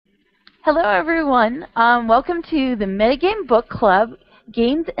Hello, everyone. Welcome to the Metagame Book Club,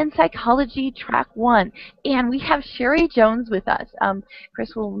 Games and Psychology Track 1. And we have Sherry Jones with us.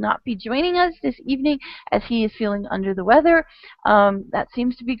 Chris will not be joining us this evening as he is feeling under the weather. That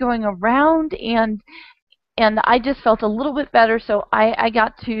seems to be going around, and I just felt a little bit better, so I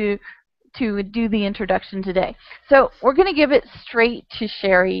got to do the introduction today. So we're going to give it straight to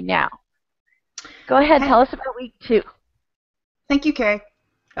Sherry now. Go ahead, tell us about week 2. Thank you, Kay.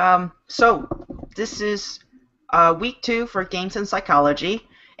 So this is week 2 for Games and Psychology,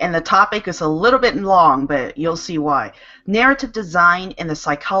 and the topic is a little bit long, but you'll see why. Narrative design and the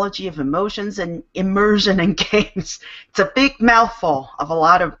psychology of emotions and immersion in games. It's a big mouthful of a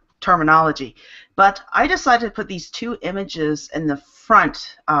lot of terminology, but I decided to put these two images in the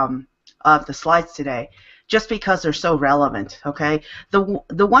front of the slides today just because they're so relevant, okay? The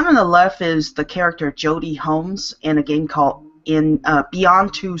one on the left is the character Jodie Holmes in a game called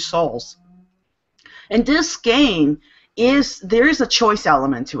Beyond Two Souls. And this game there is a choice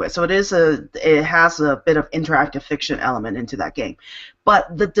element to it, so it has a bit of interactive fiction element into that game.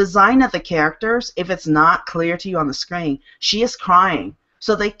 But the design of the characters, if it's not clear to you on the screen, she is crying.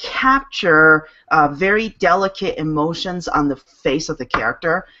 So they capture very delicate emotions on the face of the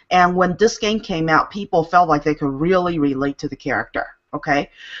character. And when this game came out, people felt like they could really relate to the character. Okay.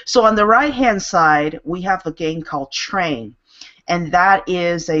 So on the right-hand side, we have a game called Train. And that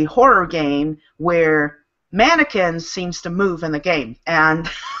is a horror game where mannequins seems to move in the game. And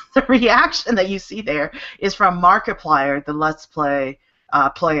the reaction that you see there is from Markiplier, the Let's Play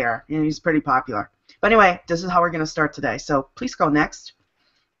player. And he's pretty popular. But anyway, this is how we're going to start today. So please go next.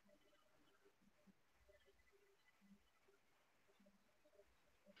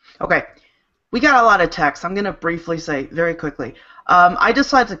 Okay, we got a lot of text. I'm going to briefly say very quickly. I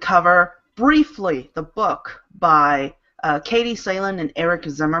decided to cover briefly the book by Katie Salen and Eric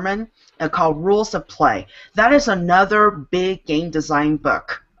Zimmerman called Rules of Play. That is another big game design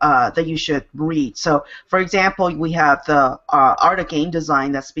book that you should read. So, for example, we have the Art of Game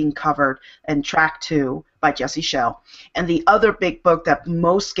Design that's being covered in Track 2 by Jesse Schell. And the other big book that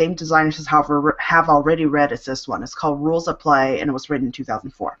most game designers have already read is this one. It's called Rules of Play, and it was written in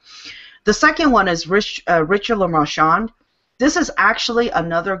 2004. The second one is Richard LeMarchand. This is actually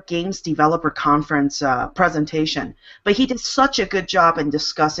another Games Developer Conference presentation, but he did such a good job in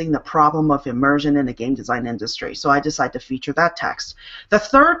discussing the problem of immersion in the game design industry, so I decided to feature that text. The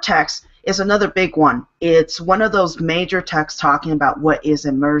third text is another big one. It's one of those major texts talking about what is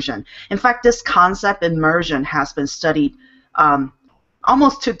immersion. In fact, this concept, immersion, has been studied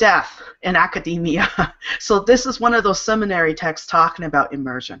almost to death in academia. So this is one of those seminary texts talking about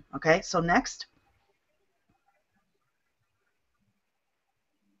immersion. Okay, so next.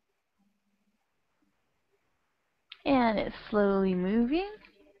 And it's slowly moving.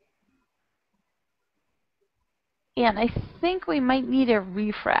 And I think we might need a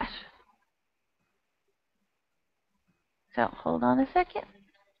refresh. So hold on a second.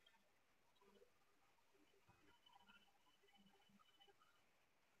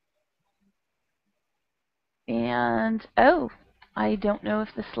 And oh, I don't know if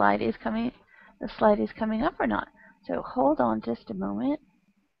the slide is coming up or not. So hold on just a moment.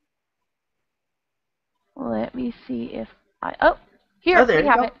 Let me see if here we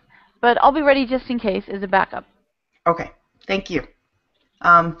have it. But I'll be ready just in case as a backup. Okay, thank you.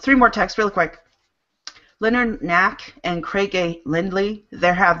 3 more texts really quick. Leonard Knack and Craig A. Lindley,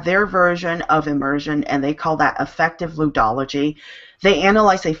 they have their version of immersion, and they call that effective ludology. They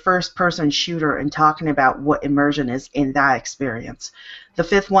analyze a first-person shooter and talking about what immersion is in that experience. The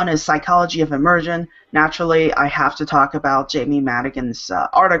 5th one is Psychology of Immersion. Naturally, I have to talk about Jamie Madigan's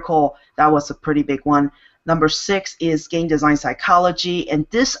article. That was a pretty big one. Number 6 is Game Design Psychology, and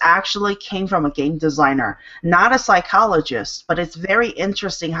this actually came from a game designer, not a psychologist, but it's very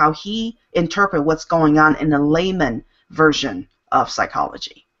interesting how he interprets what's going on in a layman version of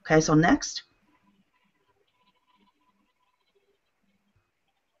psychology. Okay, so next.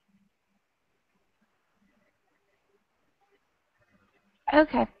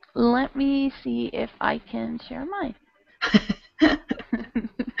 Okay, let me see if I can share mine.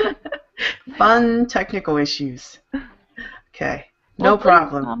 Fun technical issues. Okay, no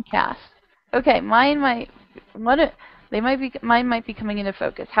problem. Comcast. Okay, mine might be coming into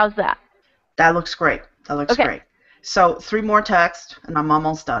focus. How's that? That looks great. That looks great. So 3 more texts, and I'm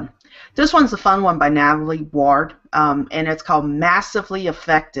almost done. This one's a fun one by Natalie Ward, and it's called Massively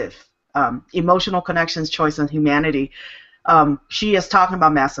Effective: Emotional Connections, Choice, and Humanity. She is talking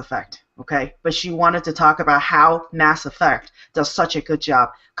about Mass Effect, okay? But she wanted to talk about how Mass Effect does such a good job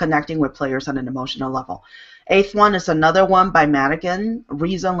connecting with players on an emotional level. Eighth one is another one by Madigan,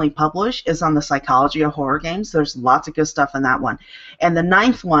 recently published. Is on the psychology of horror games. There's lots of good stuff in that one. And the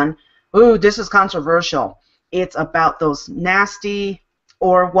ninth one, ooh, this is controversial. It's about those nasty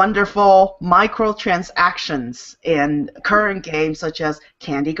or wonderful microtransactions in current games such as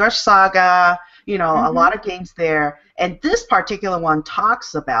Candy Crush Saga, a lot of games there. And this particular one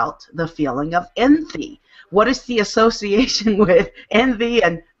talks about the feeling of envy. What is the association with envy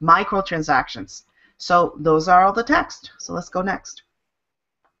and microtransactions? So those are all the text. So let's go next.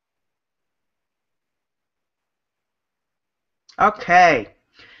 Okay.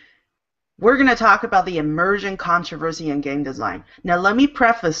 We're going to talk about the immersion controversy in game design. Now, let me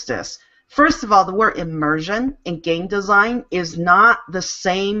preface this. First of all, the word immersion in game design is not the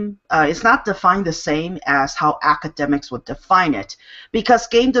same, it's not defined the same as how academics would define it, because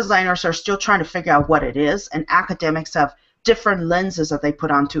game designers are still trying to figure out what it is, and academics have different lenses that they put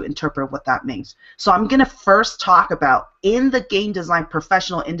on to interpret what that means. So I'm going to first talk about, in the game design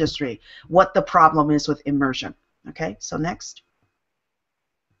professional industry, what the problem is with immersion. Okay, so next.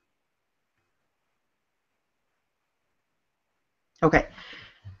 Okay.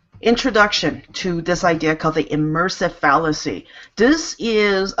 Introduction to this idea called the immersive fallacy. This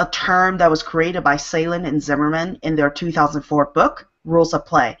is a term that was created by Salin and Zimmerman in their 2004 book, Rules of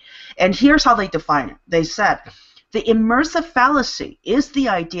Play. And here's how they define it. They said, the immersive fallacy is the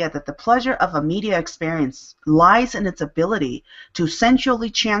idea that the pleasure of a media experience lies in its ability to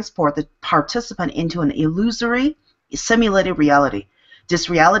sensually transport the participant into an illusory, simulated reality. This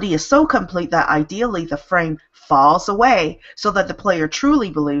reality is so complete that ideally the frame falls away so that the player truly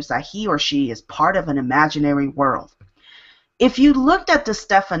believes that he or she is part of an imaginary world. If you looked at this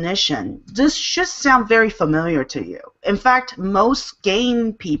definition, this should sound very familiar to you. In fact, most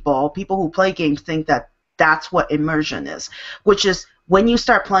game people who play games, think that that's what immersion is, which is when you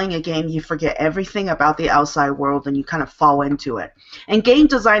start playing a game, you forget everything about the outside world and you kind of fall into it. And game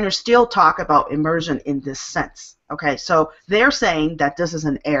designers still talk about immersion in this sense. Okay, so they're saying that this is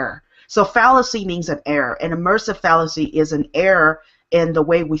an error. So fallacy means an error, and immersive fallacy is an error in the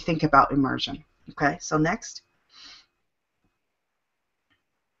way we think about immersion. Okay, so next.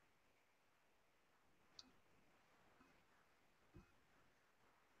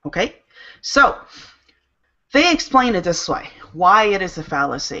 Okay, so they explain it this way, why it is a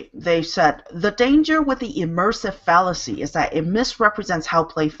fallacy. They said, the danger with the immersive fallacy is that it misrepresents how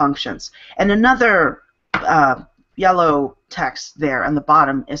play functions. And another yellow text there on the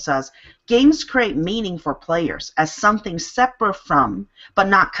bottom, it says, games create meaning for players as something separate from, but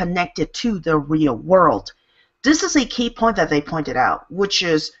not connected to, the real world. This is a key point that they pointed out, which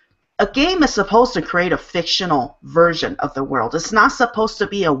is a game is supposed to create a fictional version of the world. It's not supposed to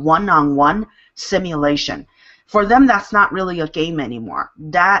be a one-on-one simulation. For them, that's not really a game anymore.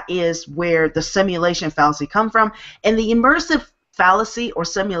 That is where the simulation fallacy comes from. And the immersive fallacy or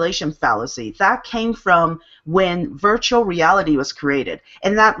simulation fallacy, that came from when virtual reality was created.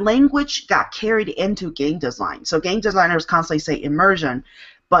 And that language got carried into game design. So game designers constantly say immersion,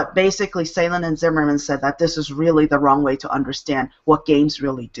 but basically Salin and Zimmerman said that this is really the wrong way to understand what games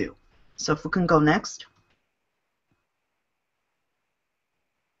really do. So if we can go next.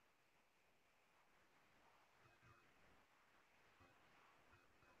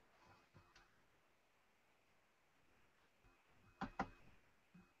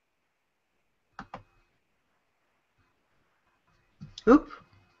 Oop.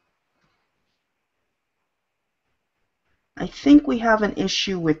 I think we have an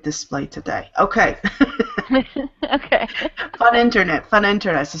issue with display today. Okay. Okay. Fun internet,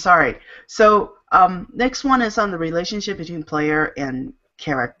 so sorry. So next one is on the relationship between player and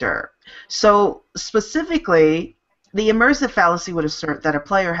character. So specifically, the immersive fallacy would assert that a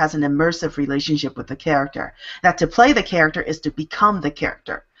player has an immersive relationship with the character, that to play the character is to become the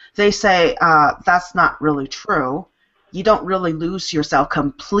character. They say that's not really true. You don't really lose yourself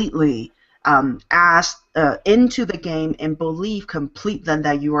completely into the game and believe complete then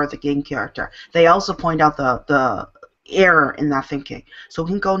that you are the game character. They also point out the error in that thinking. So we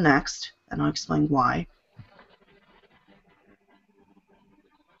can go next, and I'll explain why.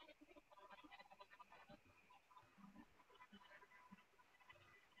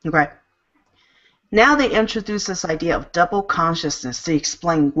 Okay. Now they introduce this idea of double consciousness to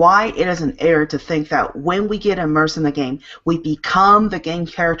explain why it is an error to think that when we get immersed in the game, we become the game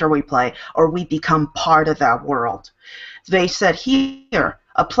character we play, or we become part of that world. They said here,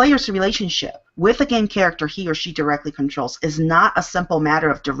 a player's relationship with a game character he or she directly controls is not a simple matter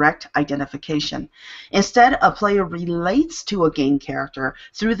of direct identification. Instead, a player relates to a game character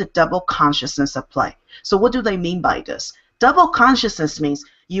through the double consciousness of play. So what do they mean by this? Double consciousness means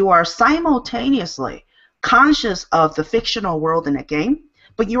you are simultaneously conscious of the fictional world in a game,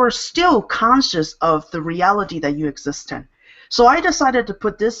 but you are still conscious of the reality that you exist in. So I decided to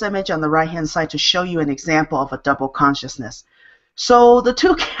put this image on the right-hand side to show you an example of a double consciousness. So the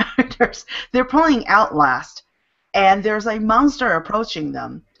two characters, they're playing Outlast, and there's a monster approaching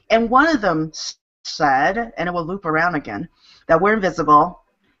them. And one of them said, and it will loop around again, that we're invisible.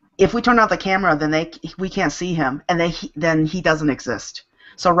 If we turn off the camera, then we can't see him, and then he doesn't exist.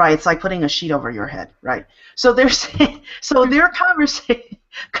 So right, it's like putting a sheet over your head, right? So there's so their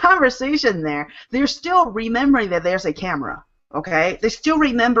conversation there, they're still remembering that there's a camera. Okay, they still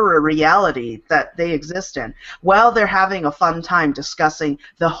remember a reality that they exist in while they're having a fun time discussing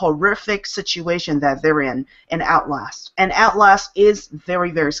the horrific situation that they're in Outlast. And Outlast is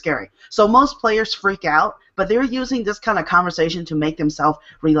very, very scary. So most players freak out, but they're using this kind of conversation to make themselves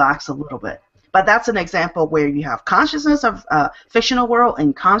relax a little bit. But that's an example where you have consciousness of fictional world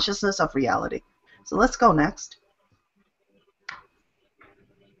and consciousness of reality. So let's go next.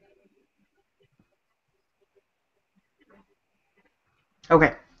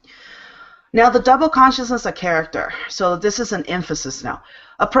 Okay. Now the double consciousness of character. So this is an emphasis now.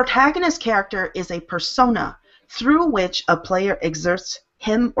 A protagonist character is a persona through which a player exerts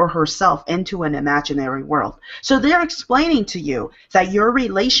him or herself into an imaginary world. So they're explaining to you that your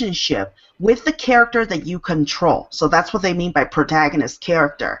relationship with the character that you control, so that's what they mean by protagonist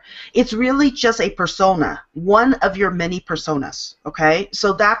character, it's really just a persona, one of your many personas, okay?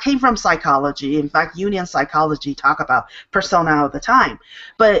 So that came from psychology. In fact, Jungian psychology talk about persona all the time.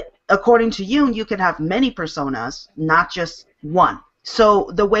 But according to Jung, you can have many personas, not just one. So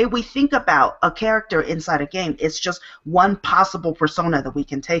the way we think about a character inside a game is just one possible persona that we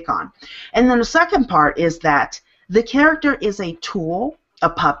can take on. And then the second part is that the character is a tool, a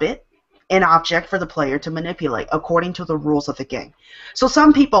puppet, an object for the player to manipulate according to the rules of the game. So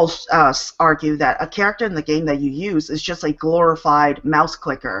some people argue that a character in the game that you use is just a glorified mouse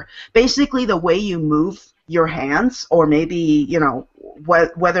clicker. Basically the way you move your hands, or maybe, you know,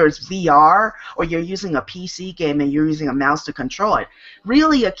 whether it's VR or you're using a PC game and you're using a mouse to control it.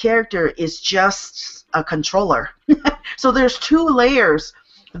 Really, a character is just a controller. So there's two layers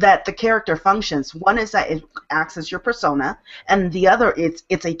that the character functions. One is that it acts as your persona, and the other is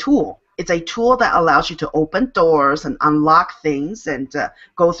it's a tool. It's a tool that allows you to open doors and unlock things and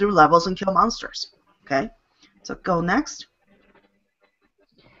go through levels and kill monsters. Okay, so go next.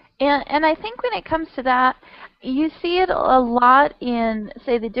 And I think when it comes to that, you see it a lot in,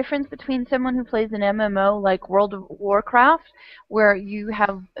 say, the difference between someone who plays an MMO like World of Warcraft, where you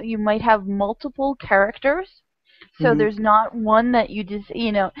might have multiple characters. So there's not one that you just,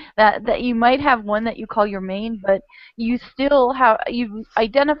 you know, that you might have one that you call your main, but you still you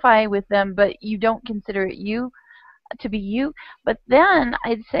identify with them, but you don't consider it you to be you. But then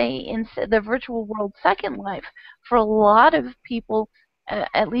I'd say in the virtual world Second Life, for a lot of people,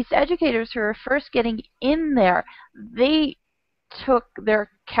 at least educators who are first getting in there, they took their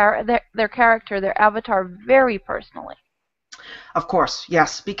character, their avatar, very personally. Of course,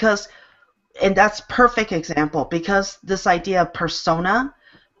 yes, because, and that's perfect example, because this idea of persona,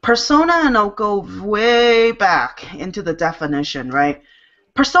 and I'll go way back into the definition, right?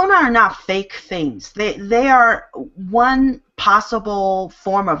 Persona are not fake things. They are one possible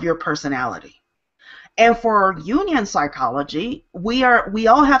form of your personality. And for Jungian psychology, we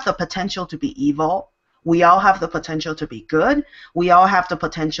all have the potential to be evil. We all have the potential to be good. We all have the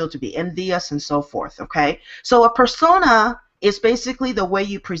potential to be envious and so forth, okay? So a persona is basically the way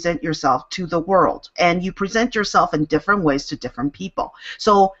you present yourself to the world, and you present yourself in different ways to different people.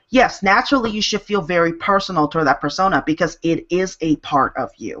 So yes, naturally you should feel very personal toward that persona because it is a part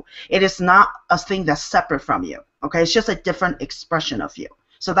of you. It is not a thing that's separate from you, okay? It's just a different expression of you.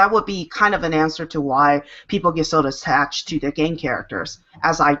 So that would be kind of an answer to why people get so attached to their game characters,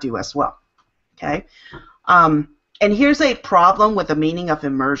 as I do as well. Okay, and here's a problem with the meaning of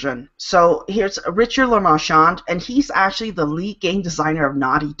immersion. So here's Richard LeMarchand, and he's actually the lead game designer of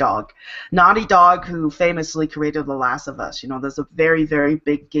Naughty Dog. Naughty Dog, who famously created The Last of Us. You know, there's a very, very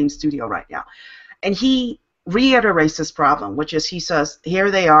big game studio right now. And he reiterates this problem, which is, he says, here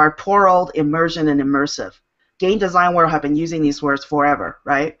they are, poor old immersion and immersive. Game design world have been using these words forever,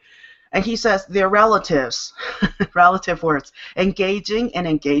 right? And he says they're relatives, relative words. Engaging and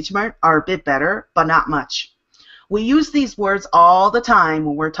engagement are a bit better, but not much. We use these words all the time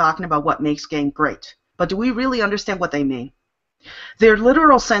when we're talking about what makes game great. But do we really understand what they mean? Their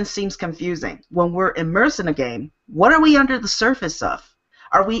literal sense seems confusing. When we're immersed in a game, what are we under the surface of?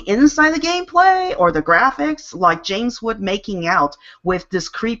 Are we inside the gameplay or the graphics, like James Wood making out with this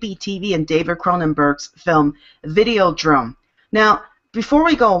creepy TV in David Cronenberg's film Videodrome? Now, before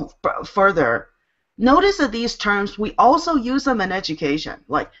we go further, Notice that these terms, we also use them in education,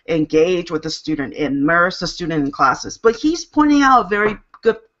 like engage with the student, immerse the student in classes. But he's pointing out a very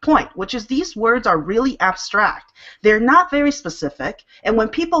good point, which is these words are really abstract. They're not very specific. And when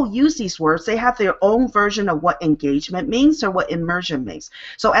people use these words, they have their own version of what engagement means or what immersion means.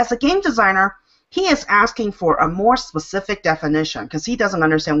 So as a game designer, he is asking for a more specific definition because he doesn't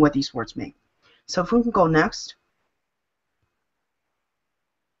understand what these words mean. So if we can go next.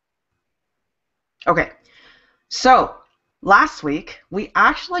 Okay, so last week we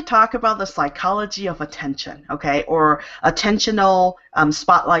actually talked about the psychology of attention, okay, or attentional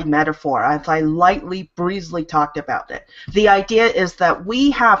spotlight metaphor, as I lightly, breezily talked about it. The idea is that we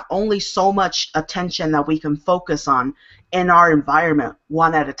have only so much attention that we can focus on in our environment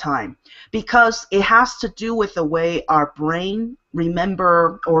one at a time, because it has to do with the way our brain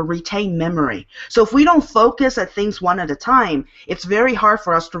remember or retain memory. So if we don't focus at things one at a time, it's very hard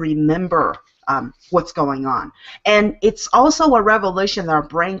for us to remember what's going on. And it's also a revelation that our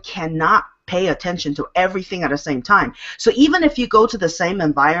brain cannot pay attention to everything at the same time. So even if you go to the same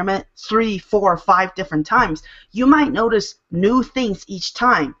environment 3, 4, 5 different times, you might notice new things each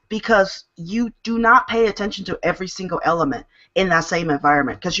time because you do not pay attention to every single element in that same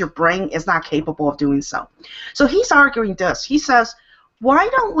environment because your brain is not capable of doing so. So he's arguing this. He says, why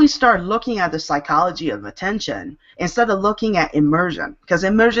don't we start looking at the psychology of attention instead of looking at immersion? Because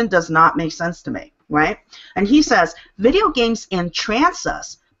immersion does not make sense to me, right? And he says, video games entrance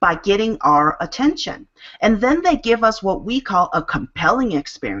us by getting our attention. And then they give us what we call a compelling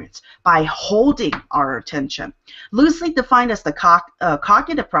experience by holding our attention. Loosely defined as the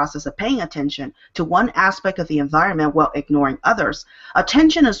cognitive process of paying attention to one aspect of the environment while ignoring others,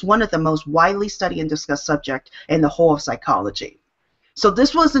 attention is one of the most widely studied and discussed subjects in the whole of psychology. So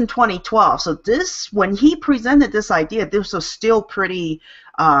this was in 2012. So this, when he presented this idea, this was still pretty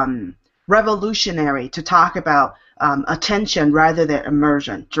revolutionary to talk about attention rather than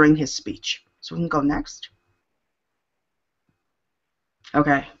immersion during his speech. So we can go next.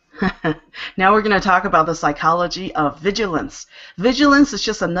 Okay. Now we're going to talk about the psychology of vigilance. Vigilance is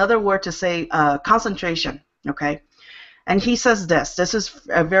just another word to say concentration. Okay. And he says this is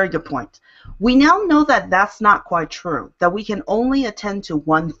a very good point. We now know that that's not quite true, that we can only attend to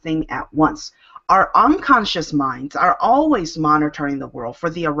one thing at once. Our unconscious minds are always monitoring the world for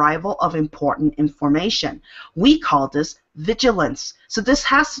the arrival of important information. We call this vigilance. So this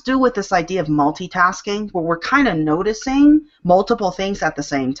has to do with this idea of multitasking, where we're kind of noticing multiple things at the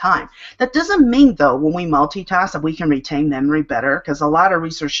same time. That doesn't mean, though, when we multitask that we can retain memory better, because a lot of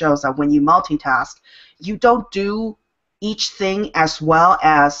research shows that when you multitask, you don't do each thing as well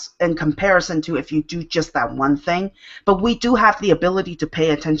as in comparison to if you do just that one thing. But we do have the ability to pay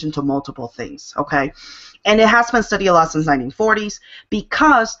attention to multiple things, okay? And it has been studied a lot since the 1940s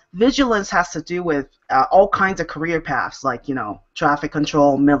because vigilance has to do with all kinds of career paths like, you know, traffic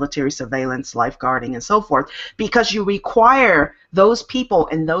control, military surveillance, lifeguarding, and so forth, because you require those people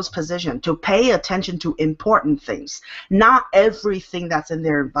in those positions to pay attention to important things, not everything that's in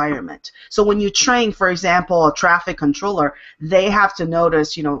their environment. So when you train, for example, a traffic controller, they have to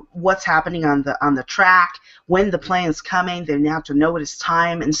notice, you know, what's happening on the track, when the plane's coming. They have to notice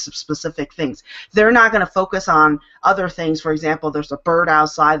time and specific things. They're not going to focus on other things. For example, there's a bird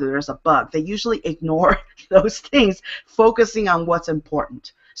outside or there's a bug. They usually ignore those things, focusing on what's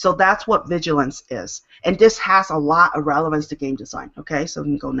important. So that's what vigilance is. And this has a lot of relevance to game design. Okay, so we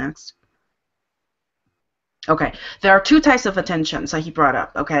can go next. Okay, there are two types of attention that he brought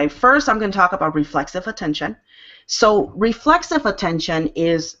up. Okay, first I'm going to talk about reflexive attention. So reflexive attention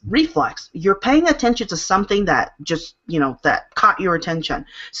is reflex. You're paying attention to something that just, you know, that caught your attention.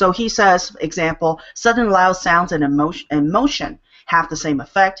 So he says, example, sudden loud sounds and motion have the same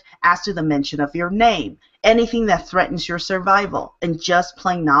effect as to the mention of your name. Anything that threatens your survival, and just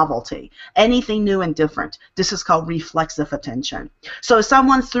plain novelty. Anything new and different. This is called reflexive attention. So if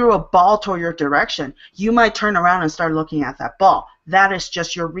someone threw a ball toward your direction, you might turn around and start looking at that ball. That is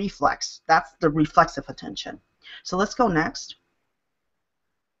just your reflex. That's the reflexive attention. So let's go next.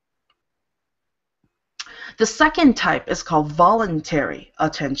 The second type is called voluntary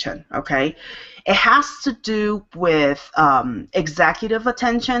attention, okay? It has to do with executive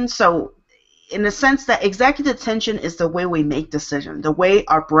attention. So in the sense that executive attention is the way we make decisions, the way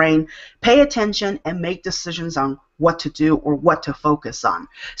our brain pay attention and make decisions on what to do or what to focus on.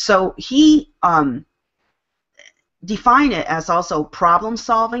 So he defined it as also problem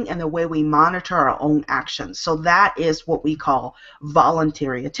solving and the way we monitor our own actions. So that is what we call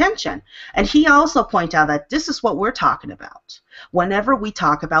voluntary attention. And he also pointed out that this is what we're talking about whenever we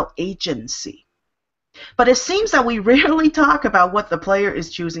talk about agency. But it seems that we rarely talk about what the player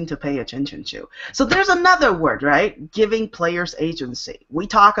is choosing to pay attention to. So there's another word, right? Giving players agency. We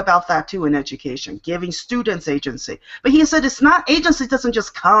talk about that too in education, giving students agency. But he said it's not, agency doesn't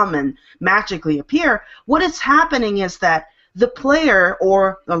just come and magically appear. What is happening is that the player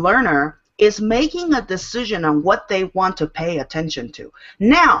or the learner is making a decision on what they want to pay attention to.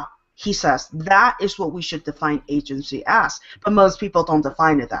 Now, he says that is what we should define agency as, but most people don't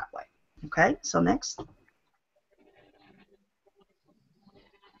define it that way. Okay, so next.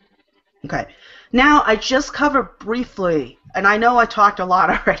 Okay, now I just covered briefly, and I know I talked a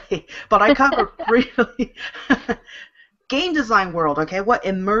lot already, but I covered briefly game design world, okay, what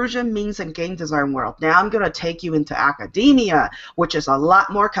immersion means in game design world. Now I'm going to take you into academia, which is a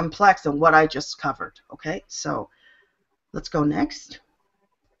lot more complex than what I just covered, okay? So let's go next.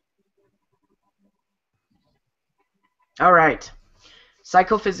 All right,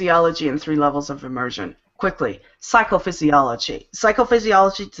 psychophysiology and 3 levels of immersion. Quickly, psychophysiology.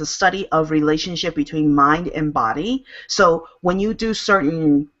 Psychophysiology is the study of relationship between mind and body. So when you do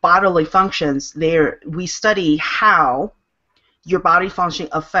certain bodily functions, we study how your body function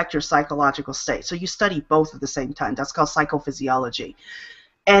affect your psychological state. So you study both at the same time. That's called psychophysiology.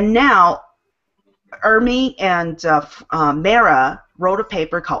 And now, Ermi and Mera wrote a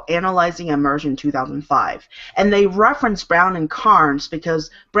paper called Analyzing Immersion 2005. And they referenced Brown and Carnes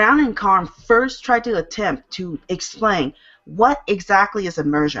because Brown and Carnes first tried to attempt to explain what exactly is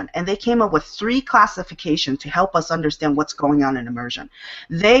immersion. And they came up with 3 classifications to help us understand what's going on in immersion.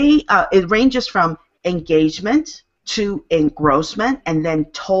 It ranges from engagement to engrossment and then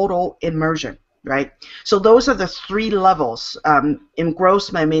total immersion. Right? So those are the 3 levels.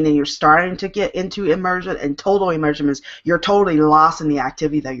 Engrossment meaning you're starting to get into immersion, and total immersion means you're totally lost in the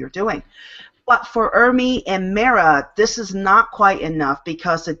activity that you're doing. But for Ermi and Mera, this is not quite enough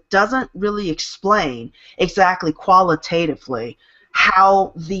because it doesn't really explain exactly qualitatively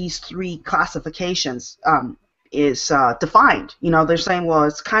how these 3 classifications is defined. You know, they're saying, well,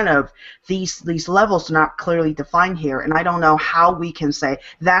 it's kind of these levels are not clearly defined here, and I don't know how we can say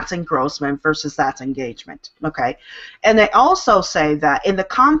that's engrossment versus that's engagement. Okay, and they also say that in the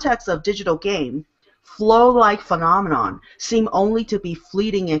context of digital game, flow-like phenomenon seem only to be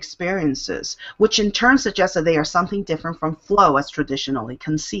fleeting experiences, which in turn suggests that they are something different from flow as traditionally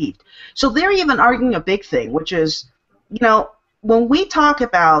conceived. So they're even arguing a big thing, which is, you know, when we talk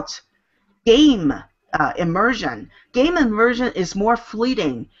about game immersion is more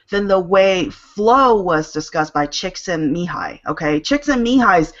fleeting than the way flow was discussed by Csikszentmihalyi. Okay,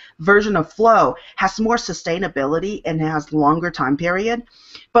 Csikszentmihalyi's version of flow has more sustainability and has longer time period.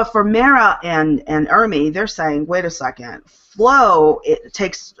 But for Mera and Ermi, they're saying, wait a second, flow,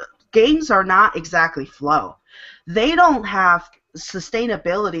 games are not exactly flow. They don't have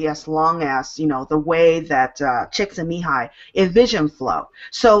sustainability as long as, you know, the way that Csikszentmihalyi envisioned flow.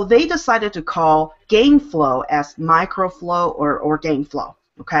 So they decided to call game flow as microflow or game flow.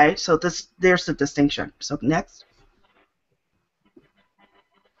 Okay, so there's the distinction. So next.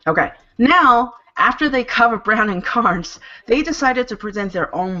 Okay, now after they covered Brown and Carnes, they decided to present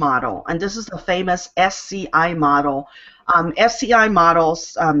their own model, and this is the famous SCI model. SCI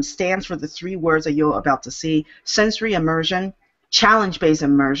models stands for the 3 words that you're about to see: sensory immersion, challenge-based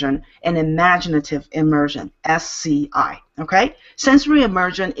immersion, and imaginative immersion, SCI. Okay? Sensory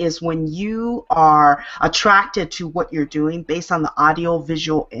immersion is when you are attracted to what you're doing based on the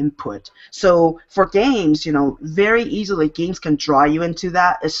audio-visual input. So for games, you know, very easily games can draw you into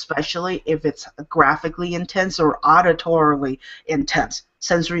that, especially if it's graphically intense or auditorily intense.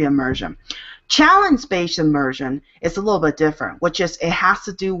 Sensory immersion. Challenge-based immersion is a little bit different, which is it has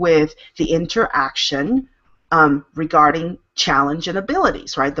to do with the interaction regarding challenge and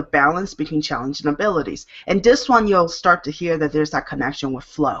abilities, right? The balance between challenge and abilities. And this one, you'll start to hear that there's that connection with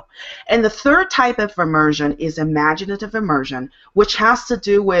flow. And the 3rd type of immersion is imaginative immersion, which has to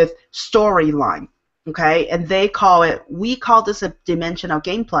do with storyline. Okay, and we call this a dimension of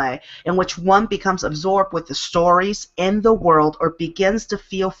gameplay in which one becomes absorbed with the stories in the world or begins to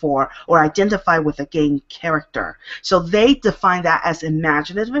feel for or identify with a game character. So they define that as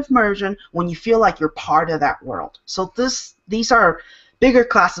imaginative immersion when you feel like you're part of that world. So these are bigger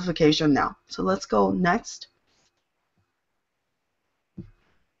classification now. So let's go next.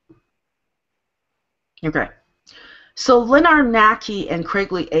 Okay. So Leonard Nacky and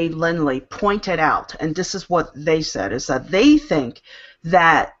Craigley A. Lindley pointed out, and this is what they said, is that they think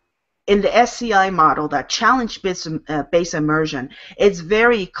that in the SCI model, that challenge-based immersion is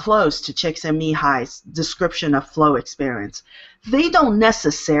very close to Csikszentmihalyi's description of flow experience. They don't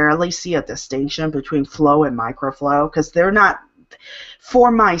necessarily see a distinction between flow and microflow because they're not.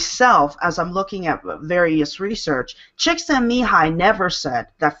 For myself, as I'm looking at various research, Csikszentmihalyi never said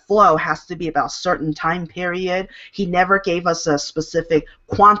that flow has to be about a certain time period. He never gave us a specific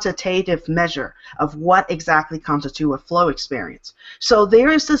quantitative measure of what exactly constitutes a flow experience. So there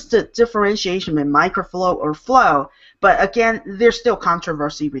is this differentiation in microflow or flow, but again, there's still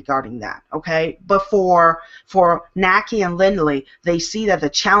controversy regarding that, okay? But for Naki and Lindley, they see that the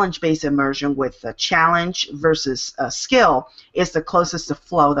challenge-based immersion with the challenge versus skill is the closest to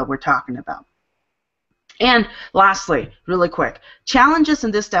flow that we're talking about. And lastly, really quick, challenges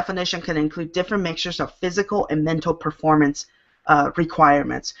in this definition can include different mixtures of physical and mental performance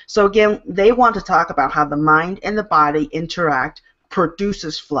requirements. So again, they want to talk about how the mind and the body interact,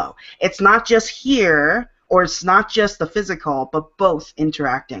 produces flow. It's not just here, or it's not just the physical, but both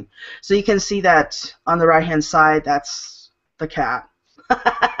interacting. So you can see that on the right-hand side, that's the cat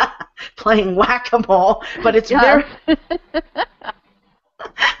playing whack-a-mole, but it's very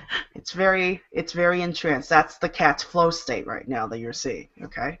it's very entranced. That's the cat's flow state right now that you're seeing,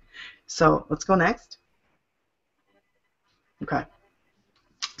 okay? So let's go next. Okay.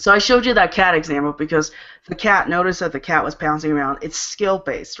 So I showed you that cat example because the cat, notice that the cat was bouncing around. It's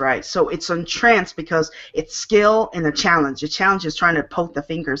skill-based, right? So it's entranced because it's skill and a challenge. The challenge is trying to poke the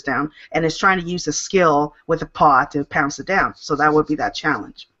fingers down, and it's trying to use the skill with a paw to pounce it down. So that would be that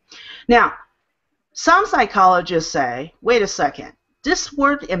challenge. Now, some psychologists say, wait a second, this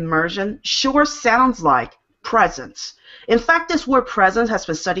word immersion sure sounds like presence. In fact, this word presence has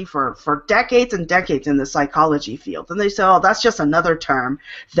been studied for decades and decades in the psychology field. And they say, oh, that's just another term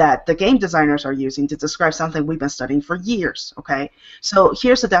that the game designers are using to describe something we've been studying for years, okay? So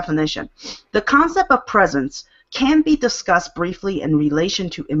here's the definition. The concept of presence can be discussed briefly in relation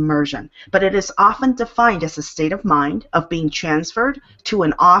to immersion, but it is often defined as a state of mind of being transferred to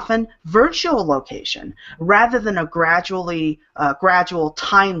an often virtual location rather than a gradual,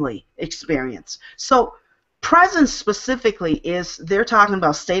 timely experience. So presence specifically is, they're talking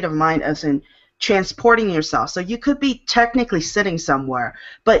about state of mind as in transporting yourself. So you could be technically sitting somewhere,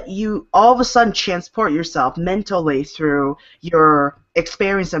 but you all of a sudden transport yourself mentally through your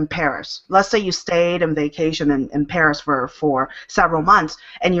experience in Paris. Let's say you stayed on vacation in Paris for several months,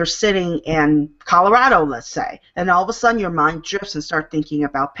 and you're sitting in Colorado, let's say, and all of a sudden your mind drifts and start thinking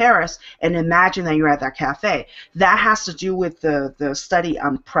about Paris, and imagine that you're at that cafe. That has to do with the study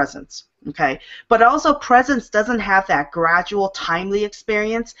on presence. Okay, but also presence doesn't have that gradual, timely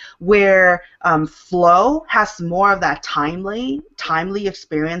experience where flow has more of that timely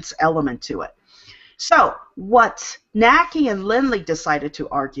experience element to it. So what Naki and Lindley decided to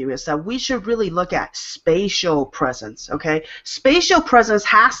argue is that we should really look at spatial presence. Okay, spatial presence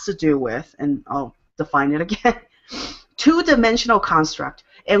has to do with, and I'll define it again, two-dimensional construct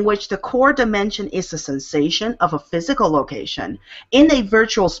in which the core dimension is the sensation of a physical location in a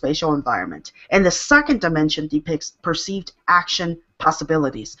virtual spatial environment, and the second dimension depicts perceived action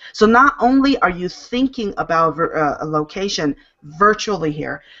possibilities. So not only are you thinking about a location virtually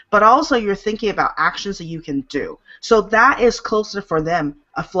here, but also you're thinking about actions that you can do. So that is closer for them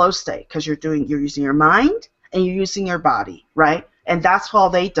a flow state, because you're using your mind and you're using your body, right? And that's how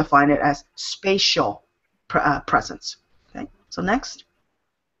they define it, as spatial presence. Okay, so next.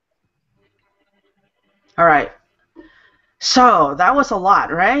 All right. So that was a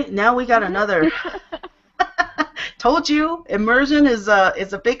lot, right? Now we got another. Told you, immersion is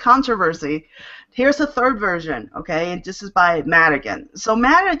a big controversy. Here's a third version, okay, and this is by Madigan. So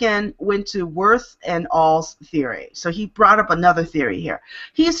Madigan went to Wirth and All's theory. So he brought up another theory here.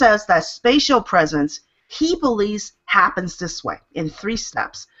 He says that spatial presence, he believes, happens this way in 3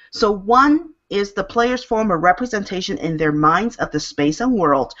 steps. So one is the players form a representation in their minds of the space and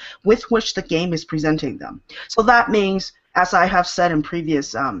world with which the game is presenting them. So that means, as I have said in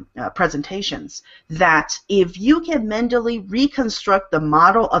previous presentations, that if you can mentally reconstruct the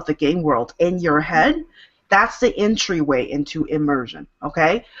model of the game world in your head, that's the entryway into immersion,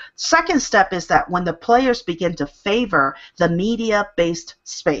 okay? Second step is that when the players begin to favor the media-based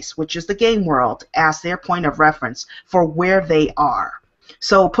space, which is the game world, as their point of reference for where they are.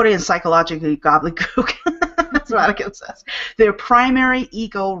 So put it in psychologically gobbledygook, that's what Madigan says. Their primary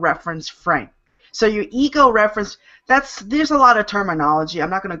ego reference frame. So your ego reference, there's a lot of terminology. I'm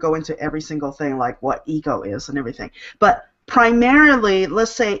not going to go into every single thing like what ego is and everything. But primarily,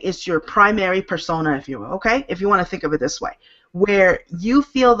 let's say it's your primary persona, if you will, okay? If you want to think of it this way, where you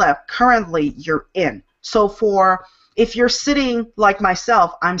feel that currently you're in. So if you're sitting like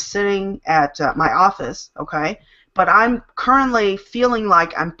myself, I'm sitting at my office, okay? But I'm currently feeling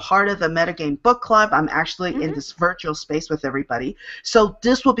like I'm part of the Metagame Book Club. I'm actually in this virtual space with everybody. So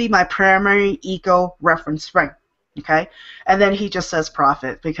this will be my primary ego reference frame. Okay? And then he just says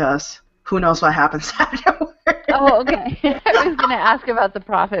profit because who knows what happens afterwards. Oh, okay. I was going to ask about the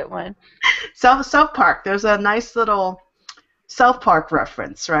profit one. South Park, there's a nice little South Park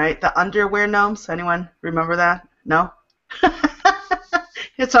reference, right? The underwear gnomes. Anyone remember that? No?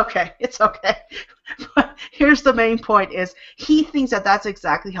 It's okay. It's okay. But here's the main point is he thinks that that's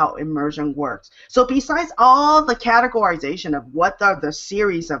exactly how immersion works. So besides all the categorization of what are the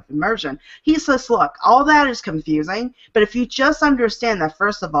series of immersion, he says, look, all that is confusing, but if you just understand that,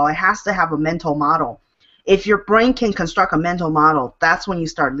 first of all, it has to have a mental model. If your brain can construct a mental model, that's when you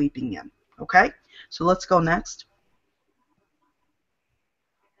start leaping in. Okay? So let's go next.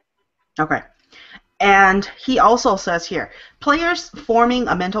 Okay. And he also says here, players forming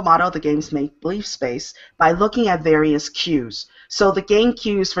a mental model of the game's make-believe space by looking at various cues. So the game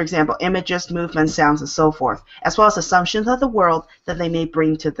cues, for example, images, movements, sounds, and so forth, as well as assumptions of the world that they may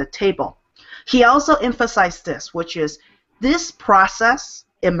bring to the table. He also emphasized this, which is this process,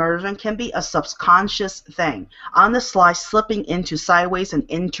 immersion, can be a subconscious thing, on the sly, slipping into sideways and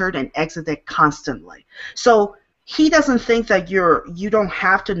entered and exited constantly. So he doesn't think that you don't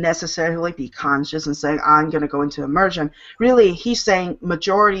have to necessarily be conscious and saying, I'm going to go into immersion. Really, he's saying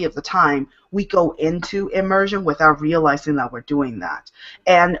majority of the time we go into immersion without realizing that we're doing that.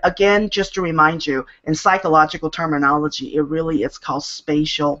 And again, just to remind you, in psychological terminology, it really is called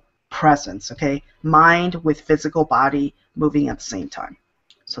spatial presence, okay? Mind with physical body moving at the same time.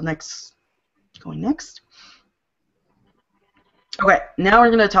 So going next. Okay, now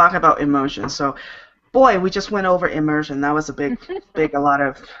we're going to talk about emotion. So boy, we just went over immersion. That was a lot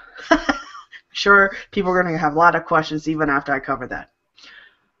of, sure, people are going to have a lot of questions even after I cover that.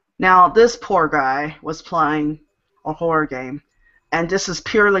 Now, this poor guy was playing a horror game, and this is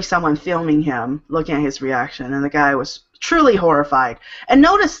purely someone filming him, looking at his reaction, and the guy was truly horrified. And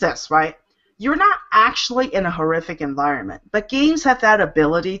notice this, right? You're not actually in a horrific environment, but games have that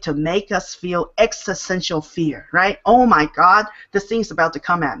ability to make us feel existential fear, right? Oh my God, this thing's about to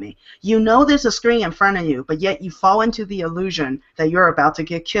come at me. You know there's a screen in front of you, but yet you fall into the illusion that you're about to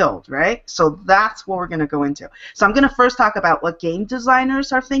get killed, right? So that's what we're going to go into. So I'm going to first talk about what game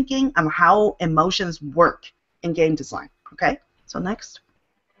designers are thinking and how emotions work in game design, okay? So next.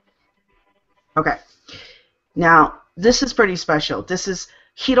 Okay. Now, this is pretty special. This is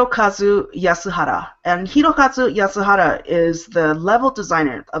Hirokazu Yasuhara. And Hirokazu Yasuhara is the level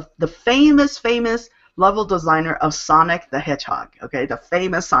designer of the famous level designer of Sonic the Hedgehog. Okay, the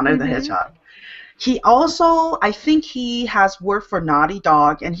famous Sonic the Hedgehog. He also, I think he has worked for Naughty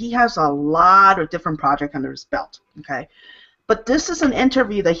Dog, and he has a lot of different projects under his belt. Okay, but this is an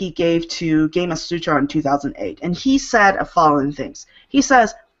interview that he gave to Game of Sutra in 2008, and he said the following things. He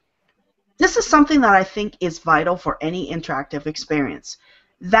says, this is something that I think is vital for any interactive experience.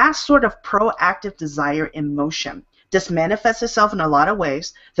 That sort of proactive desire in motion. This manifests itself in a lot of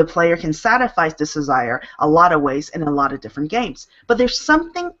ways. The player can satisfy this desire a lot of ways in a lot of different games. But there's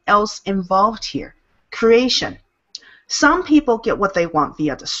something else involved here. Creation. Some people get what they want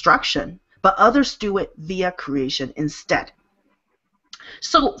via destruction, but others do it via creation instead.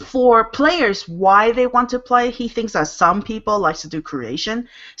 So for players, why they want to play, he thinks that some people like to do creation,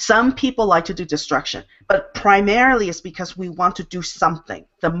 some people like to do destruction, but primarily it's because we want to do something.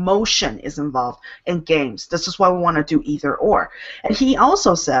 The motion is involved in games. This is why we want to do either or. And he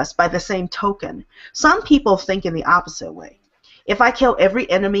also says, by the same token, some people think in the opposite way. If I kill every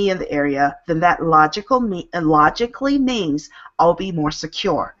enemy in the area, then that logically means I'll be more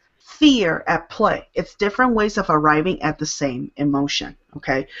secure. Fear at play. It's different ways of arriving at the same emotion.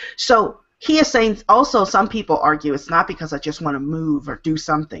 Okay, so he is saying also some people argue it's not because I just want to move or do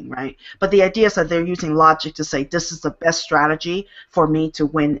something, right? But the idea is that they're using logic to say this is the best strategy for me to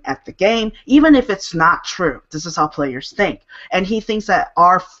win at the game, even if it's not true. This is how players think, and he thinks that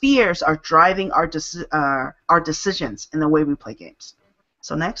our fears are driving our decisions in the way we play games.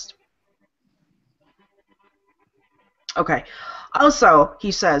 So next. Okay. Also,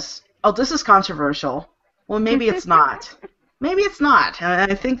 he says, oh, this is controversial. Well, maybe it's not. Maybe it's not.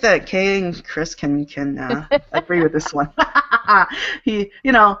 And I think that Kay and Chris can agree with this one.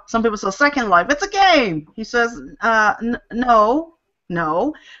 Some people say Second Life, it's a game. He says, no.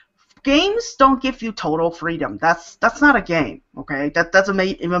 Games don't give you total freedom. That's not a game, okay? That doesn't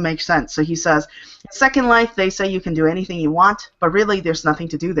even make sense. So he says, Second Life, they say you can do anything you want, but really there's nothing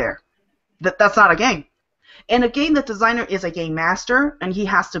to do there. That's not a game. In a game, the designer is a game master, and he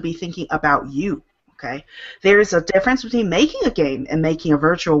has to be thinking about you. Okay, there is a difference between making a game and making a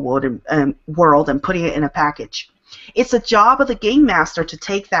virtual world and putting it in a package. It's the job of the game master to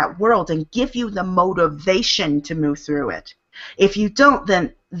take that world and give you the motivation to move through it. If you don't,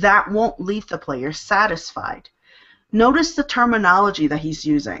 then that won't leave the player satisfied. Notice the terminology that he's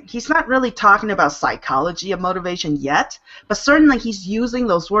using. He's not really talking about psychology of motivation yet, but certainly he's using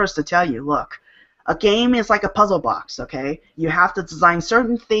those words to tell you, look, a game is like a puzzle box, okay? You have to design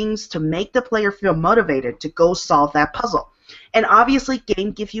certain things to make the player feel motivated to go solve that puzzle. And obviously,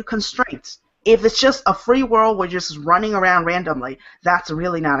 game gives you constraints. If it's just a free world where you're just running around randomly, that's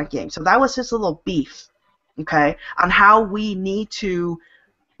really not a game. So that was his little beef, okay, on how we need to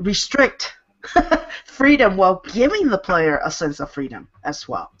restrict freedom while giving the player a sense of freedom as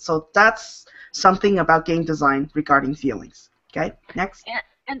well. So that's something about game design regarding feelings. Okay, next.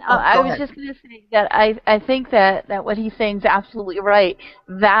 And Oh, I go was ahead. just going to say that I think that what he's saying is absolutely right.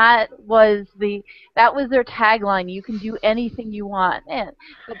 That was their tagline. You can do anything you want,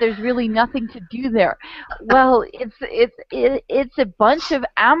 but there's really nothing to do there. Well, it's a bunch of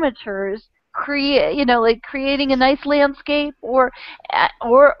amateurs like creating a nice landscape or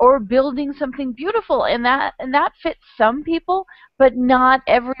building something beautiful, and that fits some people, but not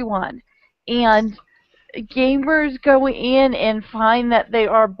everyone. And gamers go in and find that they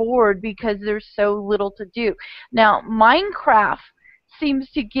are bored because there's so little to do. Now, Minecraft seems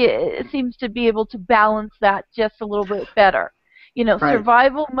to be able to balance that just a little bit better. Right.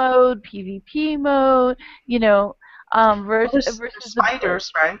 Survival mode, PvP mode, Well, there's versus the spiders,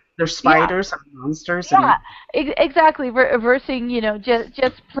 right? There's yeah, spiders and monsters yeah, and exactly. Versus,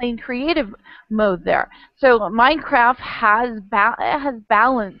 just plain creative mode there. So Minecraft has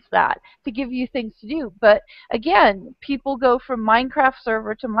balanced that to give you things to do. But again, people go from Minecraft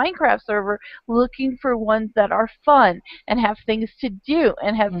server to Minecraft server looking for ones that are fun and have things to do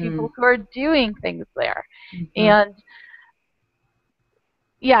and have mm, people who are doing things there. mhm. And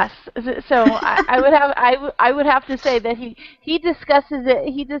yes, so I would have to say that he discusses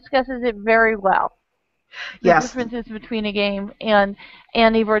it very well, the Yes, differences between a game and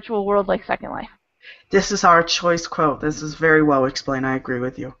a virtual world like Second Life. this is our choice quote. This is very well explained. I agree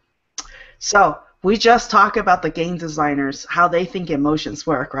with you. So we just talked about the game designers, how they think emotions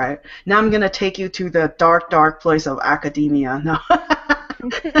work, right? Now I'm going to take you to the dark, dark place of academia. No.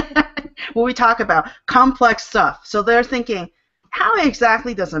 Where we talk about complex stuff. So they're thinking, how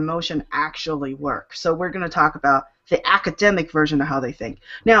exactly does emotion actually work? So we're going to talk about the academic version of how they think.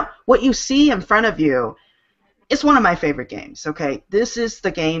 Now, what you see in front of you, it's one of my favorite games, okay? This is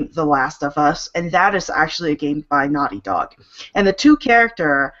the game The Last of Us, and that is actually a game by Naughty Dog. And the two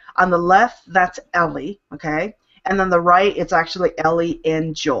character on the left, that's Ellie, okay? And on the right, it's actually Ellie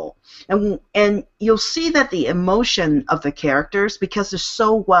and Joel. And you'll see that the emotion of the characters, because they're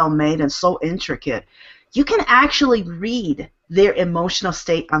so well made and so intricate, you can actually read their emotional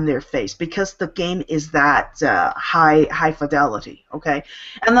state on their face because the game is that high fidelity, okay?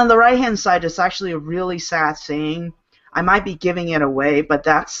 And on the right-hand side, it's actually a really sad thing. I might be giving it away, but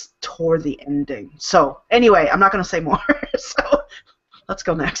that's toward the ending. So anyway, I'm not going to say more. So let's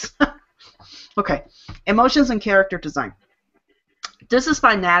go next. Okay, emotions and character design. This is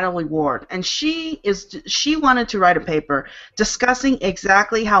by Natalie Ward, and she wanted to write a paper discussing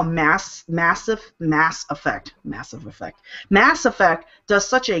exactly how Mass Effect does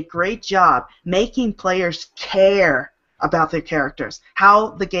such a great job making players care about their characters,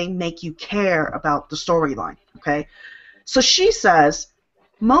 how the game make you care about the storyline. Okay, so she says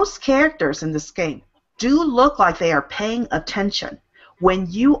most characters in this game do look like they are paying attention when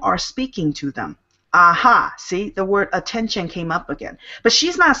you are speaking to them. Aha, see, the word attention came up again. But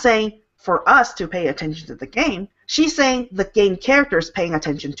she's not saying for us to pay attention to the game. She's saying the game character is paying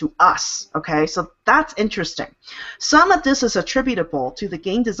attention to us. Okay, so that's interesting. Some of this is attributable to the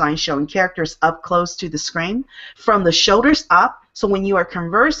game design showing characters up close to the screen, from the shoulders up, so when you are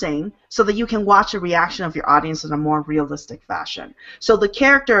conversing, so that you can watch the reaction of your audience in a more realistic fashion. So the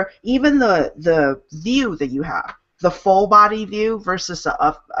character, even the view that you have, the full body view versus the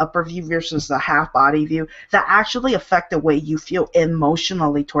upper view versus the half body view, that actually affect the way you feel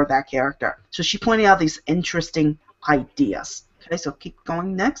emotionally toward that character. So she pointed out these interesting ideas. Okay, so keep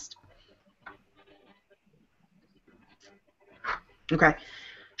going next. Okay.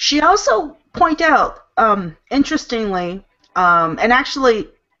 She also pointed out, interestingly, and actually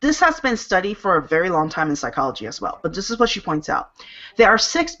this has been studied for a very long time in psychology as well, but this is what she points out. There are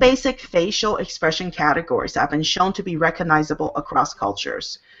 6 basic facial expression categories that have been shown to be recognizable across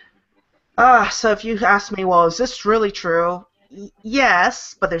cultures. So if you ask me, well, is this really true?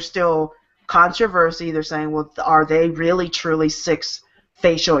 Yes, but there's still controversy. They're saying, well, are they really truly 6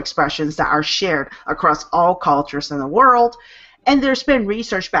 facial expressions that are shared across all cultures in the world? And there's been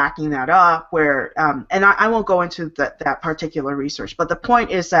research backing that up where, and I won't go into that particular research, but the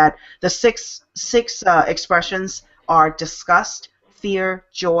point is that the six expressions are discussed fear,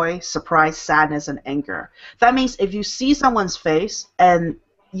 joy, surprise, sadness, and anger. That means if you see someone's face, and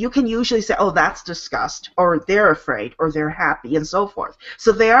you can usually say, oh, that's disgust, or they're afraid, or they're happy, and so forth.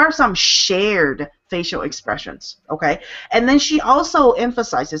 So there are some shared facial expressions, okay? And then she also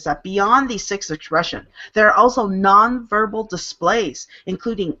emphasizes that beyond these 6 expressions, there are also nonverbal displays,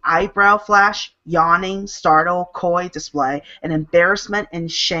 including eyebrow flash, yawning, startle, coy display, and embarrassment and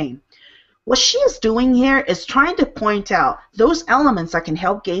shame. What she is doing here is trying to point out those elements that can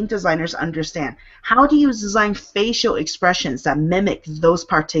help game designers understand how do you design facial expressions that mimic those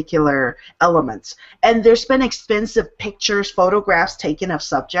particular elements. And there's been expensive pictures, photographs taken of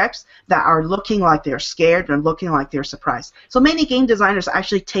subjects that are looking like they're scared or looking like they're surprised. So many game designers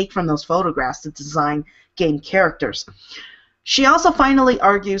actually take from those photographs to design game characters. She also finally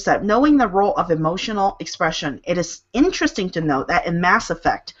argues that knowing the role of emotional expression, it is interesting to note that in Mass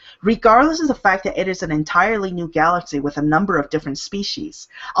Effect, regardless of the fact that it is an entirely new galaxy with a number of different species,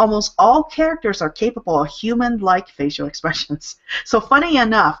 almost all characters are capable of human-like facial expressions. So funny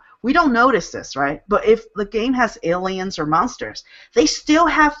enough, we don't notice this, right? But if the game has aliens or monsters, they still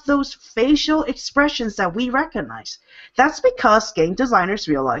have those facial expressions that we recognize. That's because game designers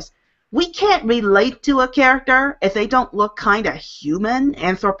realize we can't relate to a character if they don't look kind of human,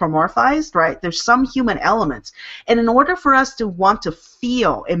 anthropomorphized, right? There's some human elements. And in order for us to want to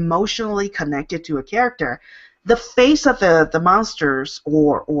feel emotionally connected to a character, the face of the monsters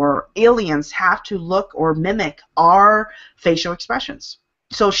or aliens have to look or mimic our facial expressions.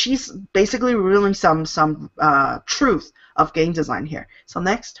 So she's basically revealing some truth of game design here. So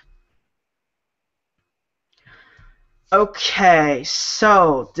next. Okay,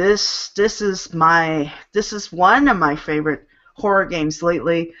 so this is one of my favorite horror games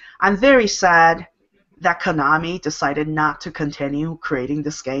lately. I'm very sad that Konami decided not to continue creating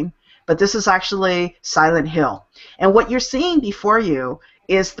this game, but this is actually Silent Hill. And what you're seeing before you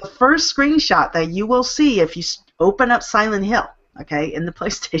is the first screenshot that you will see if you open up Silent Hill, okay, in the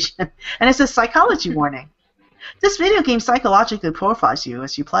PlayStation. And it says psychology warning. This video game psychologically profiles you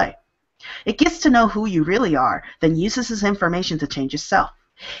as you play. It gets to know who you really are, then uses this information to change itself.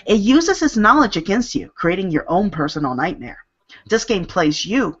 It uses its knowledge against you, creating your own personal nightmare. This game plays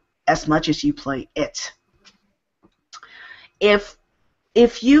you as much as you play it. If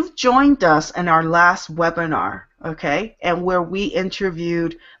you've joined us in our last webinar, okay, and where we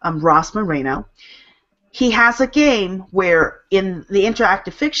interviewed Ross Moreno, he has a game where in the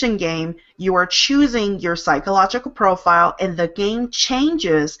interactive fiction game, you are choosing your psychological profile and the game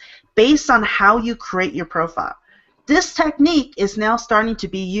changes based on how you create your profile. This technique is now starting to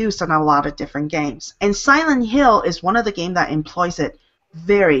be used in a lot of different games. And Silent Hill is one of the games that employs it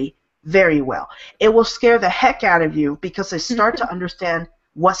very, very well. It will scare the heck out of you because they start to understand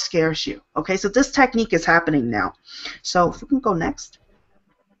what scares you. Okay, so this technique is happening now. So if we can go next.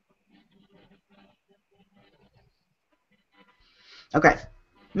 Okay,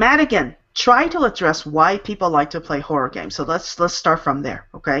 Madigan, try to address why people like to play horror games. So let's start from there,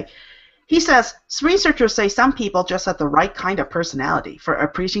 okay? He says, researchers say some people just have the right kind of personality for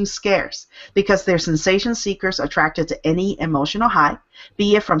appreciating scares because they're sensation seekers attracted to any emotional high,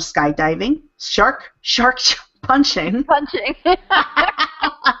 be it from skydiving, shark punching,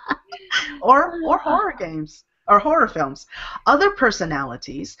 or horror games. Or horror films. Other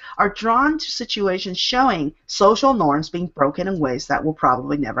personalities are drawn to situations showing social norms being broken in ways that will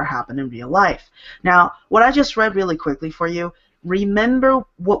probably never happen in real life. Now, what I just read really quickly for you, remember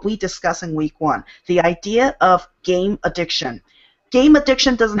what we discussed in week 1, the idea of game addiction. Game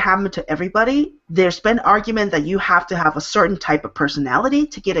addiction doesn't happen to everybody. There's been argument that you have to have a certain type of personality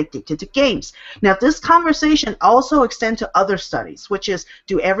to get addicted to games. Now, this conversation also extends to other studies, which is,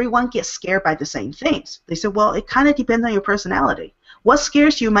 do everyone get scared by the same things? They said, well, it kind of depends on your personality. What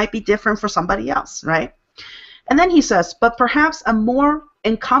scares you might be different for somebody else, right? And then he says, but perhaps a more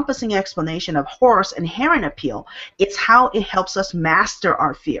encompassing explanation of horror's inherent appeal is how it helps us master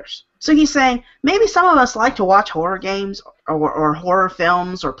our fears. So he's saying maybe some of us like to watch horror games or horror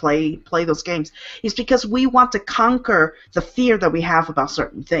films or play those games. It's because we want to conquer the fear that we have about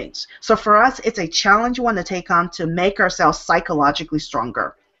certain things. So for us, it's a challenge one to take on to make ourselves psychologically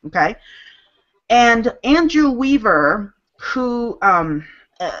stronger. Okay? And Andrew Weaver, who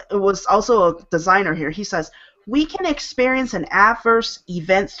was also a designer here, he says, we can experience an adverse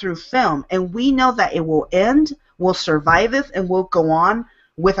event through film, and we know that it will end, we'll survive it, and we'll go on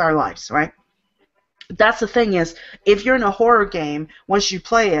with our lives, right? That's the thing is, if you're in a horror game, once you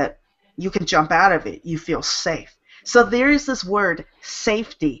play it, you can jump out of it. You feel safe. So there is this word,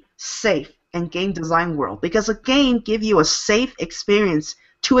 safety, safe, in game design world, because a game gives you a safe experience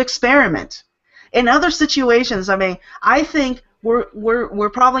to experiment. In other situations, I mean, I think we're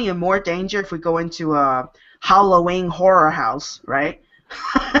probably in more danger if we go into a Halloween horror house, right?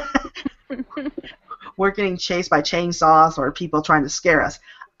 We're getting chased by chainsaws or people trying to scare us.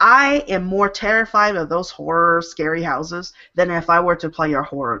 I am more terrified of those horror scary houses than if I were to play a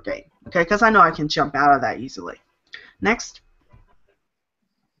horror game. Okay, because I know I can jump out of that easily. Next.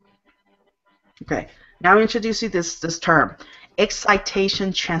 Okay, now I introduce you this term,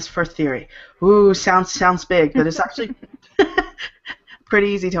 excitation transfer theory. Ooh, sounds big, but it's actually pretty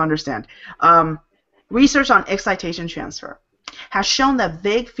easy to understand. Research on excitation transfer has shown that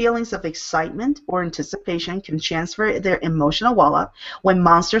vague feelings of excitement or anticipation can transfer their emotional wallet when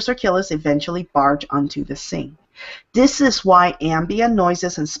monsters or killers eventually barge onto the scene. This is why ambient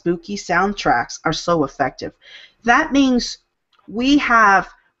noises and spooky soundtracks are so effective. That means we have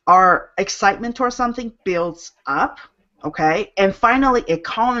our excitement towards something builds up, okay, and finally it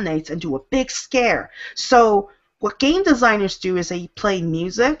culminates into a big scare. So what game designers do is they play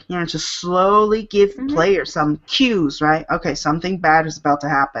music, to slowly give players some cues, right? Okay, something bad is about to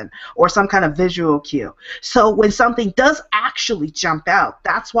happen, or some kind of visual cue. So when something does actually jump out,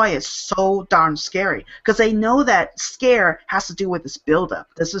 that's why it's so darn scary, because they know that scare has to do with this buildup.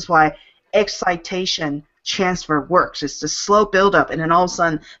 This is why excitation transfer works. It's the slow buildup, and then all of a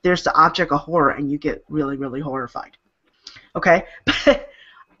sudden there's the object of horror, and you get really, really horrified. Okay, but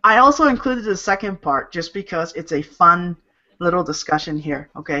I also included the second part just because it's a fun little discussion here,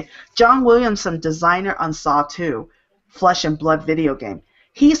 okay? John Williamson, designer on Saw 2, Flesh and Blood video game,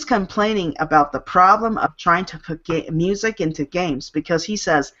 he's complaining about the problem of trying to put music into games because he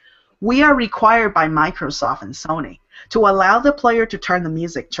says, we are required by Microsoft and Sony to allow the player to turn the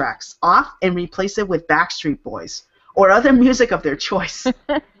music tracks off and replace it with Backstreet Boys or other music of their choice.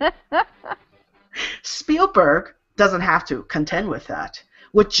 Spielberg doesn't have to contend with that.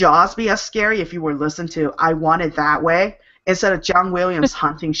 Would Jaws be as scary if you were listening to I Want It That Way instead of John Williams'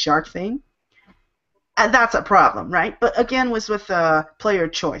 Hunting Shark theme? And that's a problem, right? But again, was with player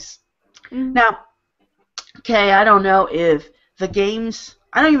choice. Now, okay, I don't know if the games,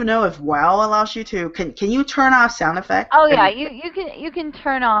 I don't even know if WoW allows you to. Can you turn off sound effects? Oh yeah, you can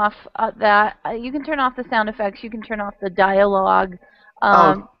turn off that. You can turn off the sound effects. You can turn off the dialogue.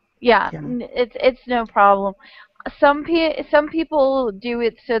 Yeah, it's no problem. Some people do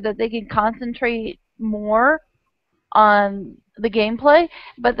it so that they can concentrate more on the gameplay,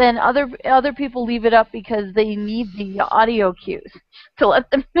 but then other people leave it up because they need the audio cues to let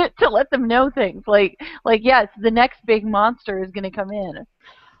them know things like yes, the next big monster is going to come in.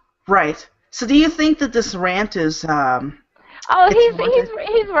 Right. So do you think that this rant is he's right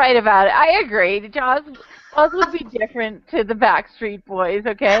about it. I agree. Jaws would be different to the Backstreet Boys,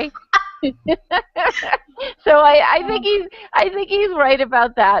 okay? So I think he's right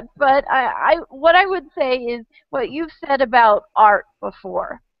about that. But what I would say is what you've said about art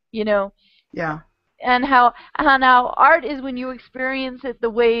before, Yeah. And how now art is when you experience it the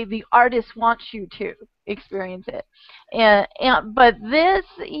way the artist wants you to experience it. But this,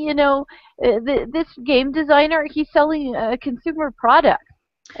 this game designer, he's selling a consumer product,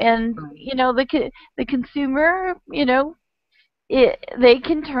 and the consumer, they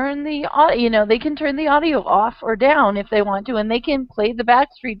can turn the audio off or down if they want to, and they can play the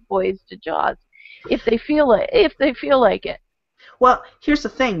Backstreet Boys to Jaws if they feel like it. Well, here's the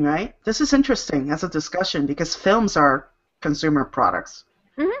thing, right? This is interesting as a discussion because films are consumer products.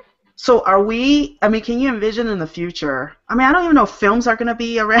 So can you envision in the future, I don't even know if films are going to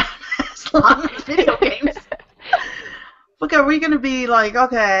be around as long as video games. Look, are we going to be like,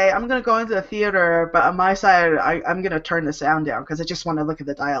 okay, I'm going to go into the theater, but on my side, I'm going to turn the sound down because I just want to look at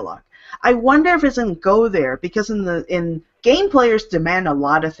the dialogue. I wonder if it's going to go there because in game players demand a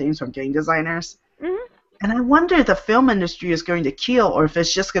lot of things from game designers. And I wonder if the film industry is going to kill or if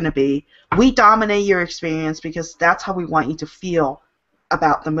it's just going to be, we dominate your experience because that's how we want you to feel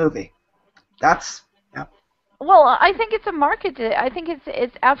about the movie. That's, yeah. Well, I think it's a market. I think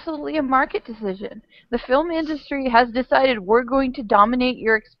it's absolutely a market decision. The film industry has decided we're going to dominate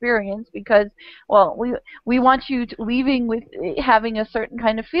your experience because, well, we want you leaving with having a certain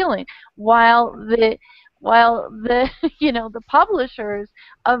kind of feeling, while the the publishers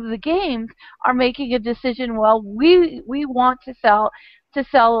of the games are making a decision. Well, we want to sell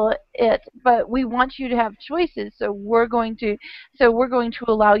it, but we want you to have choices, so we're going to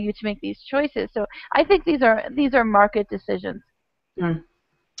allow you to make these choices. So I think these are market decisions.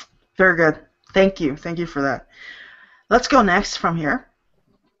 Very good. Thank you for that. Let's go next from here.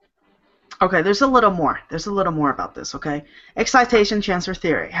 Okay, there's a little more about this, okay? Excitation transfer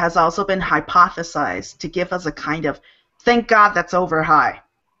theory has also been hypothesized to give us a kind of thank God that's over high.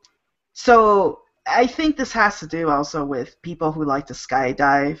 So I think this has to do also with people who like to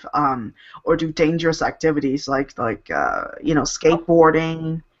skydive, or do dangerous activities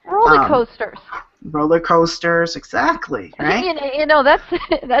skateboarding, Roller um, coasters. roller coasters. Exactly, right? That's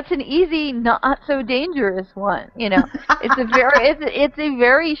that's an easy, not so dangerous one. It's a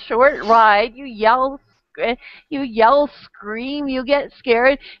very short ride. You yell, scream, you get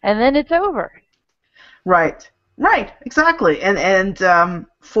scared, and then it's over. Right, right, exactly. And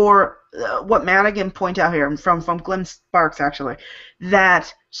for what Madigan point out here from Glenn Sparks actually,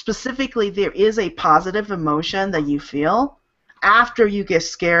 that specifically there is a positive emotion that you feel after you get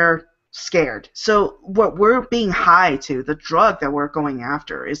scared. So what we're being high to, the drug that we're going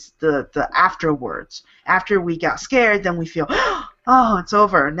after, is the afterwards. After we got scared, then we feel, oh, it's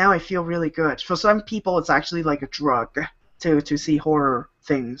over. Now I feel really good. For some people, it's actually like a drug to see horror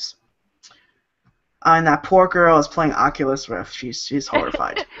things. And that poor girl is playing Oculus Rift. She's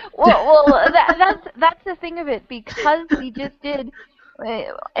horrified. That's the thing of it, because we just did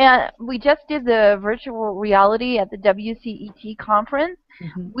the virtual reality at the WCET conference.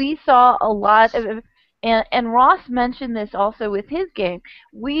 Mhm. We saw a lot of, and Ross mentioned this also with his game.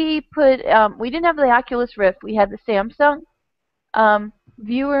 We didn't have the Oculus Rift. We had the Samsung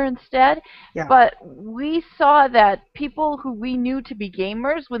viewer instead. Yeah. But we saw that people who we knew to be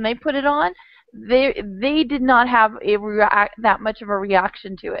gamers, when they put it on, they did not have that much of a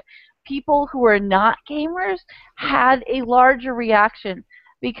reaction to it. People who are not gamers had a larger reaction,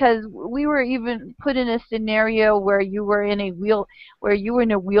 because we were even put in a scenario where you were in a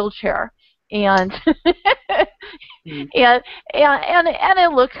wheelchair, and Mm. and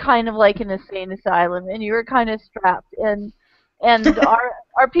it looked kind of like an insane asylum, and you were kind of strapped, and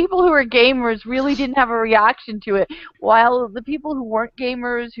our people who were gamers really didn't have a reaction to it, while the people who weren't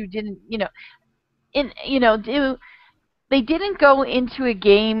gamers, who didn't, in you know do they didn't go into a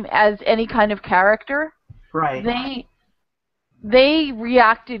game as any kind of character. Right. They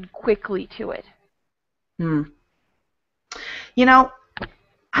reacted quickly to it. Hmm. You know,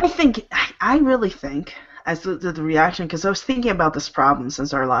 I really think, as the reaction, because I was thinking about this problem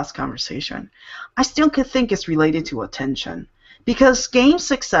since our last conversation, I still could think it's related to attention. Because games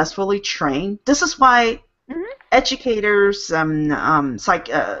successfully train, this is why Hmm. educators,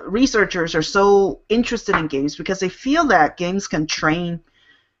 researchers are so interested in games, because they feel that games can train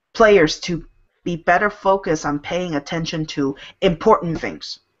players to be better focused on paying attention to important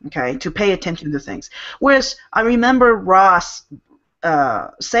things, okay, to pay attention to things. Whereas I remember Ross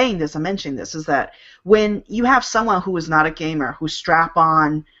saying this and mentioning this, is that when you have someone who is not a gamer, who strap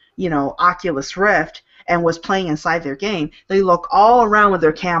on, Oculus Rift and was playing inside their game, they look all around with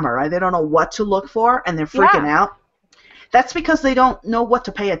their camera, right? They don't know what to look for, and they're freaking Yeah. out. That's because they don't know what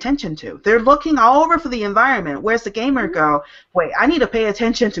to pay attention to. They're looking all over for the environment. Where's the gamer go, wait, I need to pay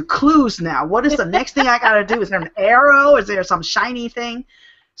attention to clues now. What is the next thing I got to do? Is there an arrow? Is there some shiny thing?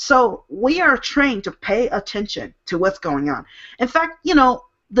 So we are trained to pay attention to what's going on. In fact, the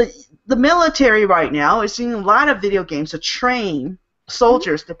military right now is using a lot of video games to train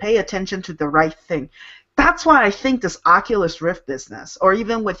soldiers to pay attention to the right thing. That's why I think this Oculus Rift business, or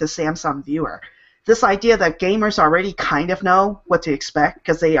even with the Samsung viewer, this idea that gamers already kind of know what to expect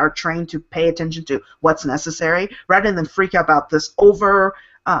because they are trained to pay attention to what's necessary, rather than freak out about this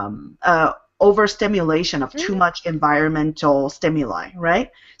overstimulation of too much environmental stimuli, right?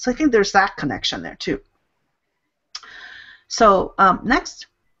 So I think there's that connection there too. So next.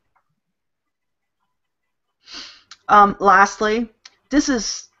 Lastly, this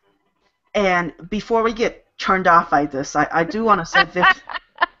is, and before we get turned off by this, I do want to say this.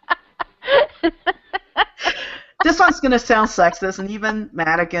 This one's going to sound sexist, and even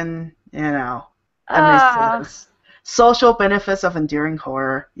Madigan, admits this. Social benefits of enduring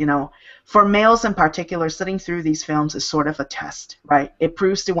horror. For males in particular, sitting through these films is sort of a test, right? It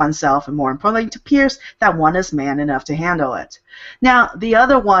proves to oneself, and more importantly to peers, that one is man enough to handle it. Now, the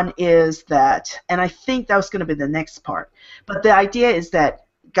other one is that, and I think that was going to be the next part, but the idea is that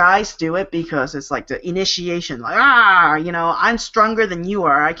guys do it because it's like the initiation, like, I'm stronger than you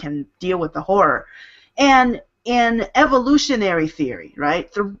are, I can deal with the horror. And in evolutionary theory, right,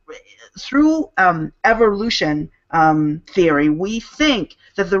 through evolution theory, we think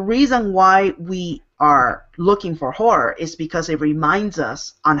that the reason why we are looking for horror is because it reminds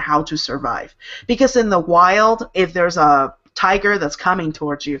us on how to survive. Because in the wild, if there's a tiger that's coming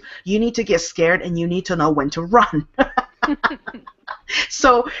towards you, you need to get scared and you need to know when to run.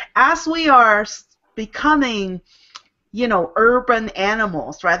 So as we are becoming, urban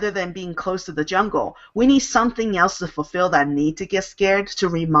animals rather than being close to the jungle, we need something else to fulfill that need to get scared, to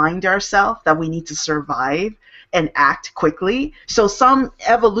remind ourselves that we need to survive. and act quickly. So some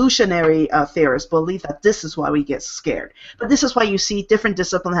evolutionary theorists believe that this is why we get scared. But this is why you see different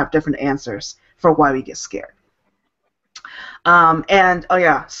disciplines have different answers for why we get scared. And oh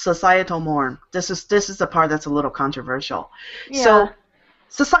yeah, societal norm. This is the part that's a little controversial. Yeah. So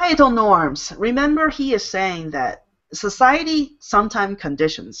societal norms. Remember, he is saying that society sometimes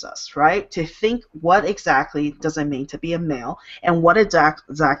conditions us, right, to think what exactly does it mean to be a male and what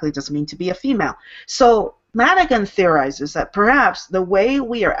exactly does it mean to be a female. So Madigan theorizes that perhaps the way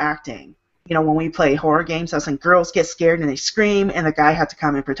we are acting, when we play horror games, as in girls get scared and they scream and the guy had to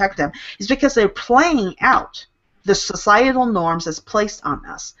come and protect them, is because they're playing out the societal norms that's placed on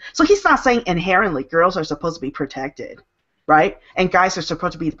us. So he's not saying inherently girls are supposed to be protected, right? And guys are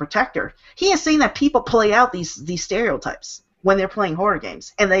supposed to be the protector. He is saying that people play out these stereotypes when they're playing horror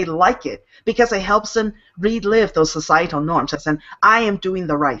games, and they like it because it helps them relive those societal norms, as in, I am doing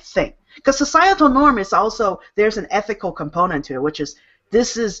the right thing. Because societal norm is also, there's an ethical component to it, which is,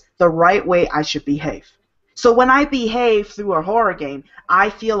 this is the right way I should behave. So when I behave through a horror game, I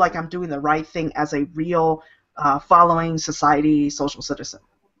feel like I'm doing the right thing as a real following society social citizen.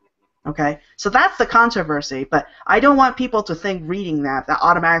 Okay, so that's the controversy, but I don't want people to think reading that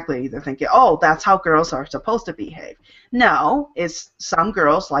automatically they're thinking, oh, that's how girls are supposed to behave. No, it's some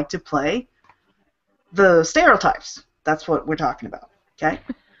girls like to play the stereotypes. That's what we're talking about, okay?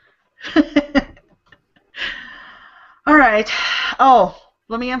 All right. Oh,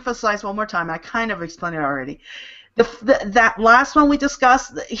 let me emphasize one more time. I kind of explained it already. That last one we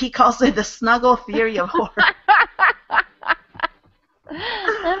discussed, he calls it the snuggle theory of horror.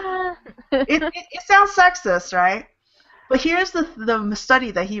 It sounds sexist, right? But here's the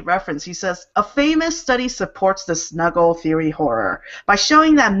study that he referenced. He says, a famous study supports the snuggle theory horror by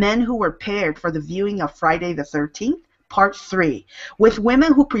showing that men who were paired for the viewing of Friday the 13th, Part 3, with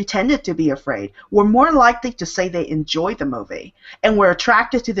women who pretended to be afraid, were more likely to say they enjoyed the movie and were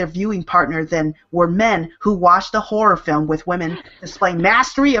attracted to their viewing partner than were men who watched the horror film with women displaying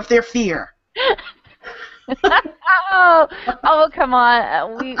mastery of their fear. Oh, come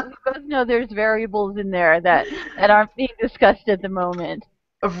on. We both know there's variables in there that aren't being discussed at the moment.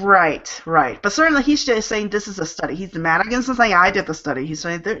 Right. But certainly he's just saying this is a study. He's mad against the saying I did the study. He's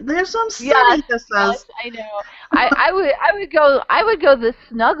saying there's some study that says. Yes, I know. I would go the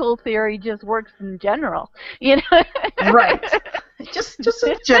snuggle theory just works in general. Right. Just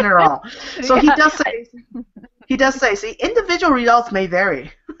in general. So yeah. He does say, see, individual results may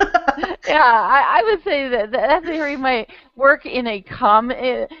vary. Yeah, I would say that theory might work in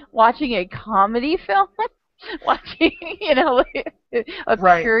watching a comedy film, watching, a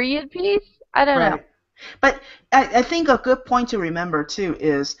period piece. I don't know. But I think a good point to remember, too,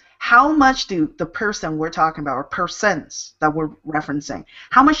 is how much do the person we're talking about, or persons that we're referencing,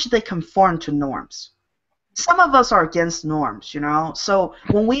 how much do they conform to norms? Some of us are against norms, So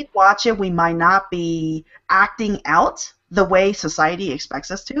when we watch it, we might not be acting out the way society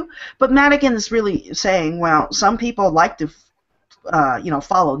expects us to. But Madigan is really saying, well, some people like to,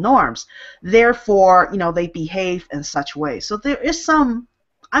 follow norms. Therefore, they behave in such ways. So there is some,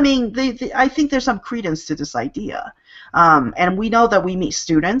 I think there's some credence to this idea. And we know that we meet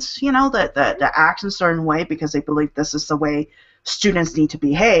students, that act in a certain way because they believe this is the way students need to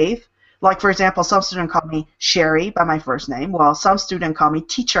behave. Like, for example, some student call me Sherry by my first name. Well, some student call me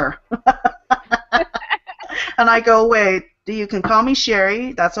teacher. And I go, wait, you can call me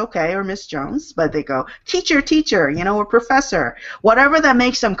Sherry, that's okay, or Miss Jones. But they go, teacher, or professor. Whatever that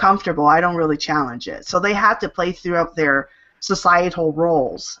makes them comfortable, I don't really challenge it. So they have to play throughout their societal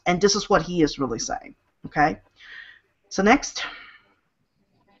roles. And this is what he is really saying. Okay? So next.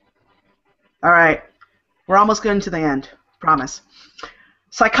 All right. We're almost getting to the end. Promise.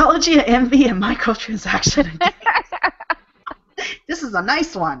 Psychology of envy and microtransaction. This is a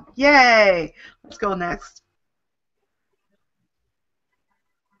nice one. Yay! Let's go next.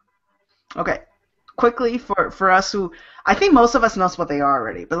 Okay. Quickly for us who, I think most of us knows what they are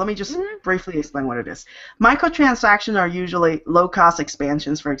already, but let me just briefly explain what it is. Microtransactions are usually low-cost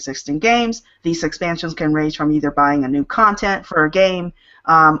expansions for existing games. These expansions can range from either buying a new content for a game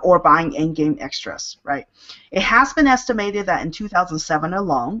or buying in-game extras, right? It has been estimated that in 2007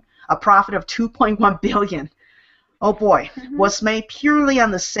 alone, a profit of $2.1 billion, oh boy, was made purely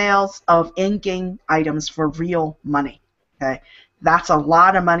on the sales of in-game items for real money, okay? That's a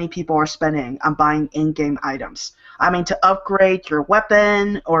lot of money people are spending on buying in-game items. To upgrade your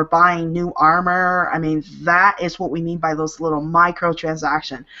weapon or buying new armor, that is what we mean by those little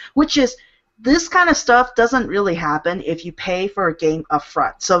microtransactions, which is this kind of stuff doesn't really happen if you pay for a game up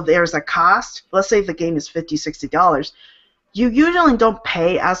front. So there's a cost. Let's say the game is $50, $60. you usually don't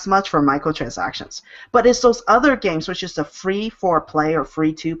pay as much for microtransactions. But it's those other games, which is the free for play or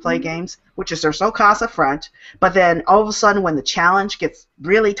free to play games, which is there's no cost up front. But then all of a sudden, when the challenge gets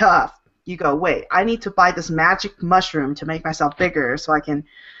really tough, you go, wait, I need to buy this magic mushroom to make myself bigger so I can.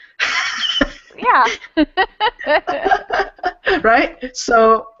 Yeah. Right?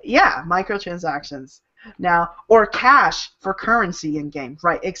 So, yeah, microtransactions. Now, or cash for currency in game.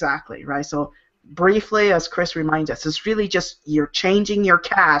 Right, exactly. Right. So, briefly, as Chris reminds us, it's really just you're changing your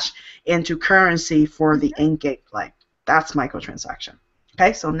cash into currency for the in-game play. That's microtransaction.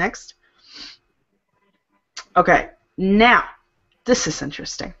 Okay, so next. Okay, now, this is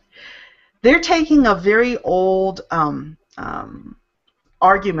interesting. They're taking a very old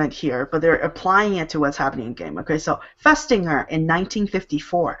argument here, but they're applying it to what's happening in game. Okay, so Festinger in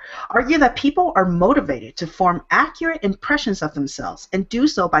 1954 argued that people are motivated to form accurate impressions of themselves and do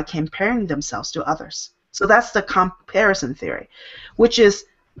so by comparing themselves to others. So that's the comparison theory, which is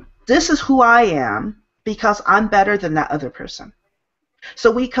this is who I am because I'm better than that other person. So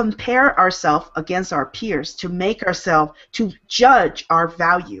we compare ourselves against our peers to make ourselves, to judge our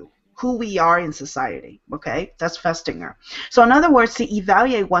value, who we are in society, okay? That's Festinger. So in other words, to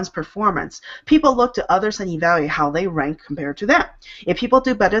evaluate one's performance, people look to others and evaluate how they rank compared to them. If people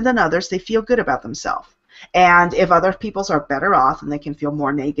do better than others, they feel good about themselves. And if other people are better off, then they can feel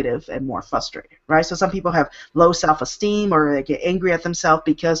more negative and more frustrated, right? So some people have low self-esteem or they get angry at themselves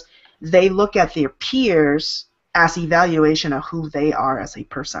because they look at their peers as evaluation of who they are as a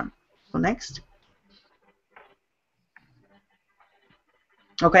person. So next.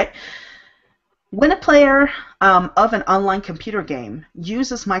 Okay. When a player of an online computer game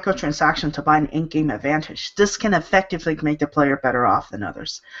uses microtransaction to buy an in-game advantage, this can effectively make the player better off than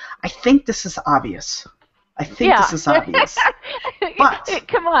others. I think this is obvious. This is obvious. But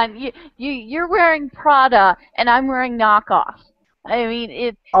come on, you're wearing Prada and I'm wearing knockoff. I mean,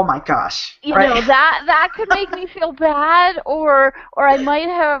 it. Oh my gosh! You know that could make me feel bad, or I might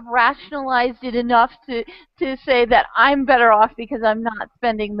have rationalized it enough to say that I'm better off because I'm not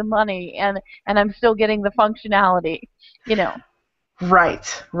spending the money and I'm still getting the functionality. You know.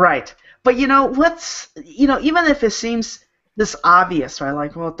 Right, right. But even if it seems this obvious, right?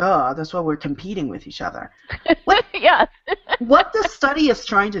 Like, well, duh, that's why we're competing with each other. Yes. What the study is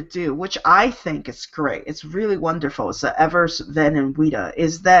trying to do, which I think is great, it's really wonderful, it's the Evers, Venn, and Wita,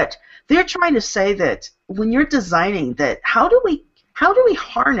 is that they're trying to say that when you're designing that, how do we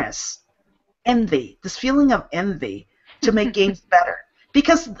harness envy, this feeling of envy, to make games better?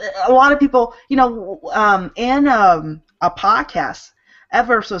 Because a lot of people, in a podcast,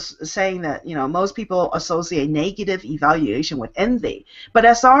 Evers was saying that most people associate negative evaluation with envy, but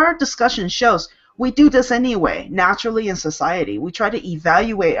as our discussion shows, we do this anyway, naturally in society. We try to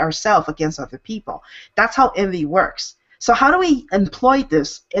evaluate ourselves against other people. That's how envy works. So how do we employ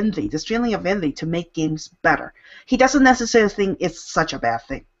this envy, this feeling of envy, to make games better? He doesn't necessarily think it's such a bad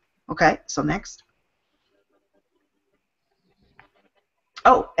thing. Okay, so next.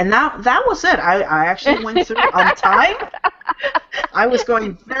 Oh, and that was it. I actually went through on time. I was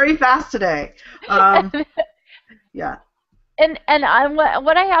going very fast today. Yeah. And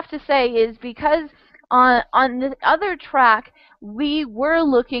what I have to say is because on the other track we were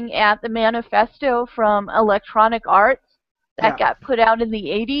looking at the manifesto from Electronic Arts that got put out in the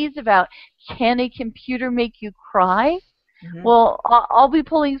 80s about can a computer make you cry? Mm-hmm. Well, I'll be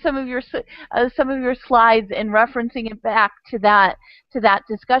pulling some of your slides and referencing it back to that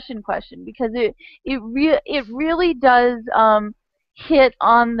discussion question because it really does hit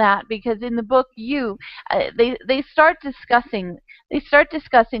on that, because in the book they start discussing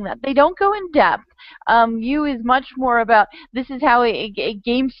that. They don't go in depth. You is much more about this is how a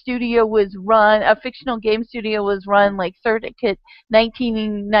game studio was run, a fictional game studio was run, like Circuit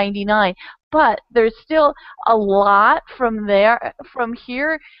 1999. But there's still a lot from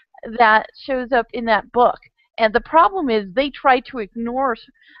here that shows up in that book. And the problem is they try to ignore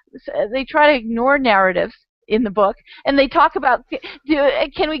narratives in the book, and they talk about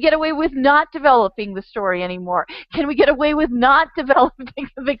can we get away with not developing the story anymore? Can we get away with not developing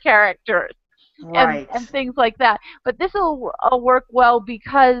the characters? Right. And things like that. But this will work well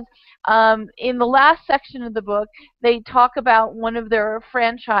because in the last section of the book, they talk about one of their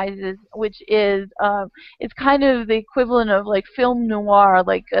franchises, which is it's kind of the equivalent of like film noir,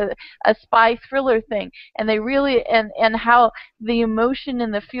 like a spy thriller thing. And they really and how the emotion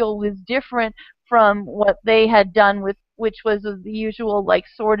and the feel was different from what they had done with, which was the usual like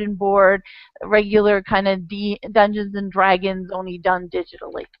sword and board, regular kind of Dungeons and Dragons, only done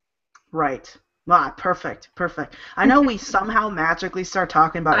digitally. Right. Ah, perfect, perfect. I know we somehow magically start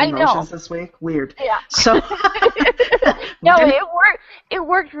talking about I know. emotions this week. Weird. Yeah. So we No, didn't. it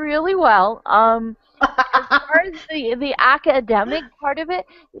worked really well. As far as the academic part of it,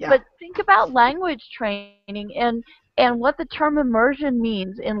 Yeah, but think about language training and what the term immersion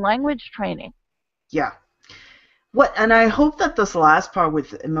means in language training. yeah. What, and I hope that this last part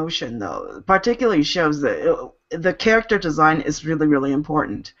with emotion, though, particularly shows that the character design is really, really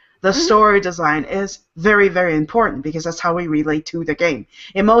important. The Hmm. story design is very, very important because that's how we relate to the game.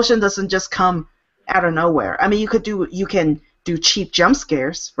 Emotion doesn't just come out of nowhere. I mean, you can do cheap jump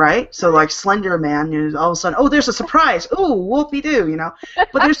scares, right? So like Slender Man, all of a sudden, oh, there's a surprise. Ooh, whoopie doo, you know.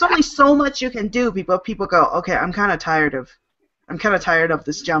 But there's only so much you can do. People go, okay, I'm kind of tired of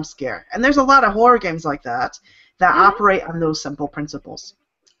this jump scare. And there's a lot of horror games like that that Hmm. operate on those simple principles.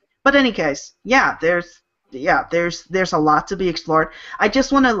 But in any case, there's a lot to be explored. I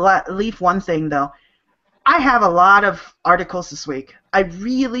just want to leave one thing though. I have a lot of articles this week. I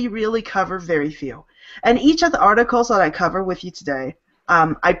really, really cover very few. And each of the articles that I cover with you today,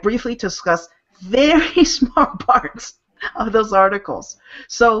 I briefly discuss very small parts of those articles.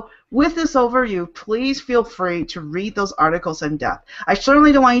 So, with this overview, please feel free to read those articles in depth. I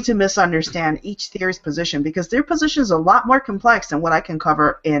certainly don't want you to misunderstand each theory's position because their position is a lot more complex than what I can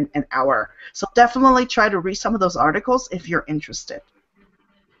cover in an hour. So, definitely try to read some of those articles if you're interested.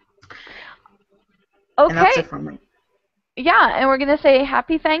 And that's it Okay. from me. Yeah, and we're going to say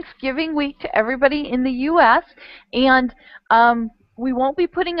Happy Thanksgiving week to everybody in the U.S. And we won't be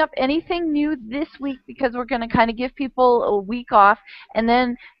putting up anything new this week because we're going to kind of give people a week off, and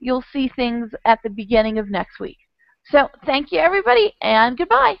then you'll see things at the beginning of next week. So thank you, everybody, and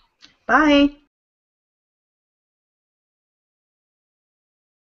goodbye. Bye.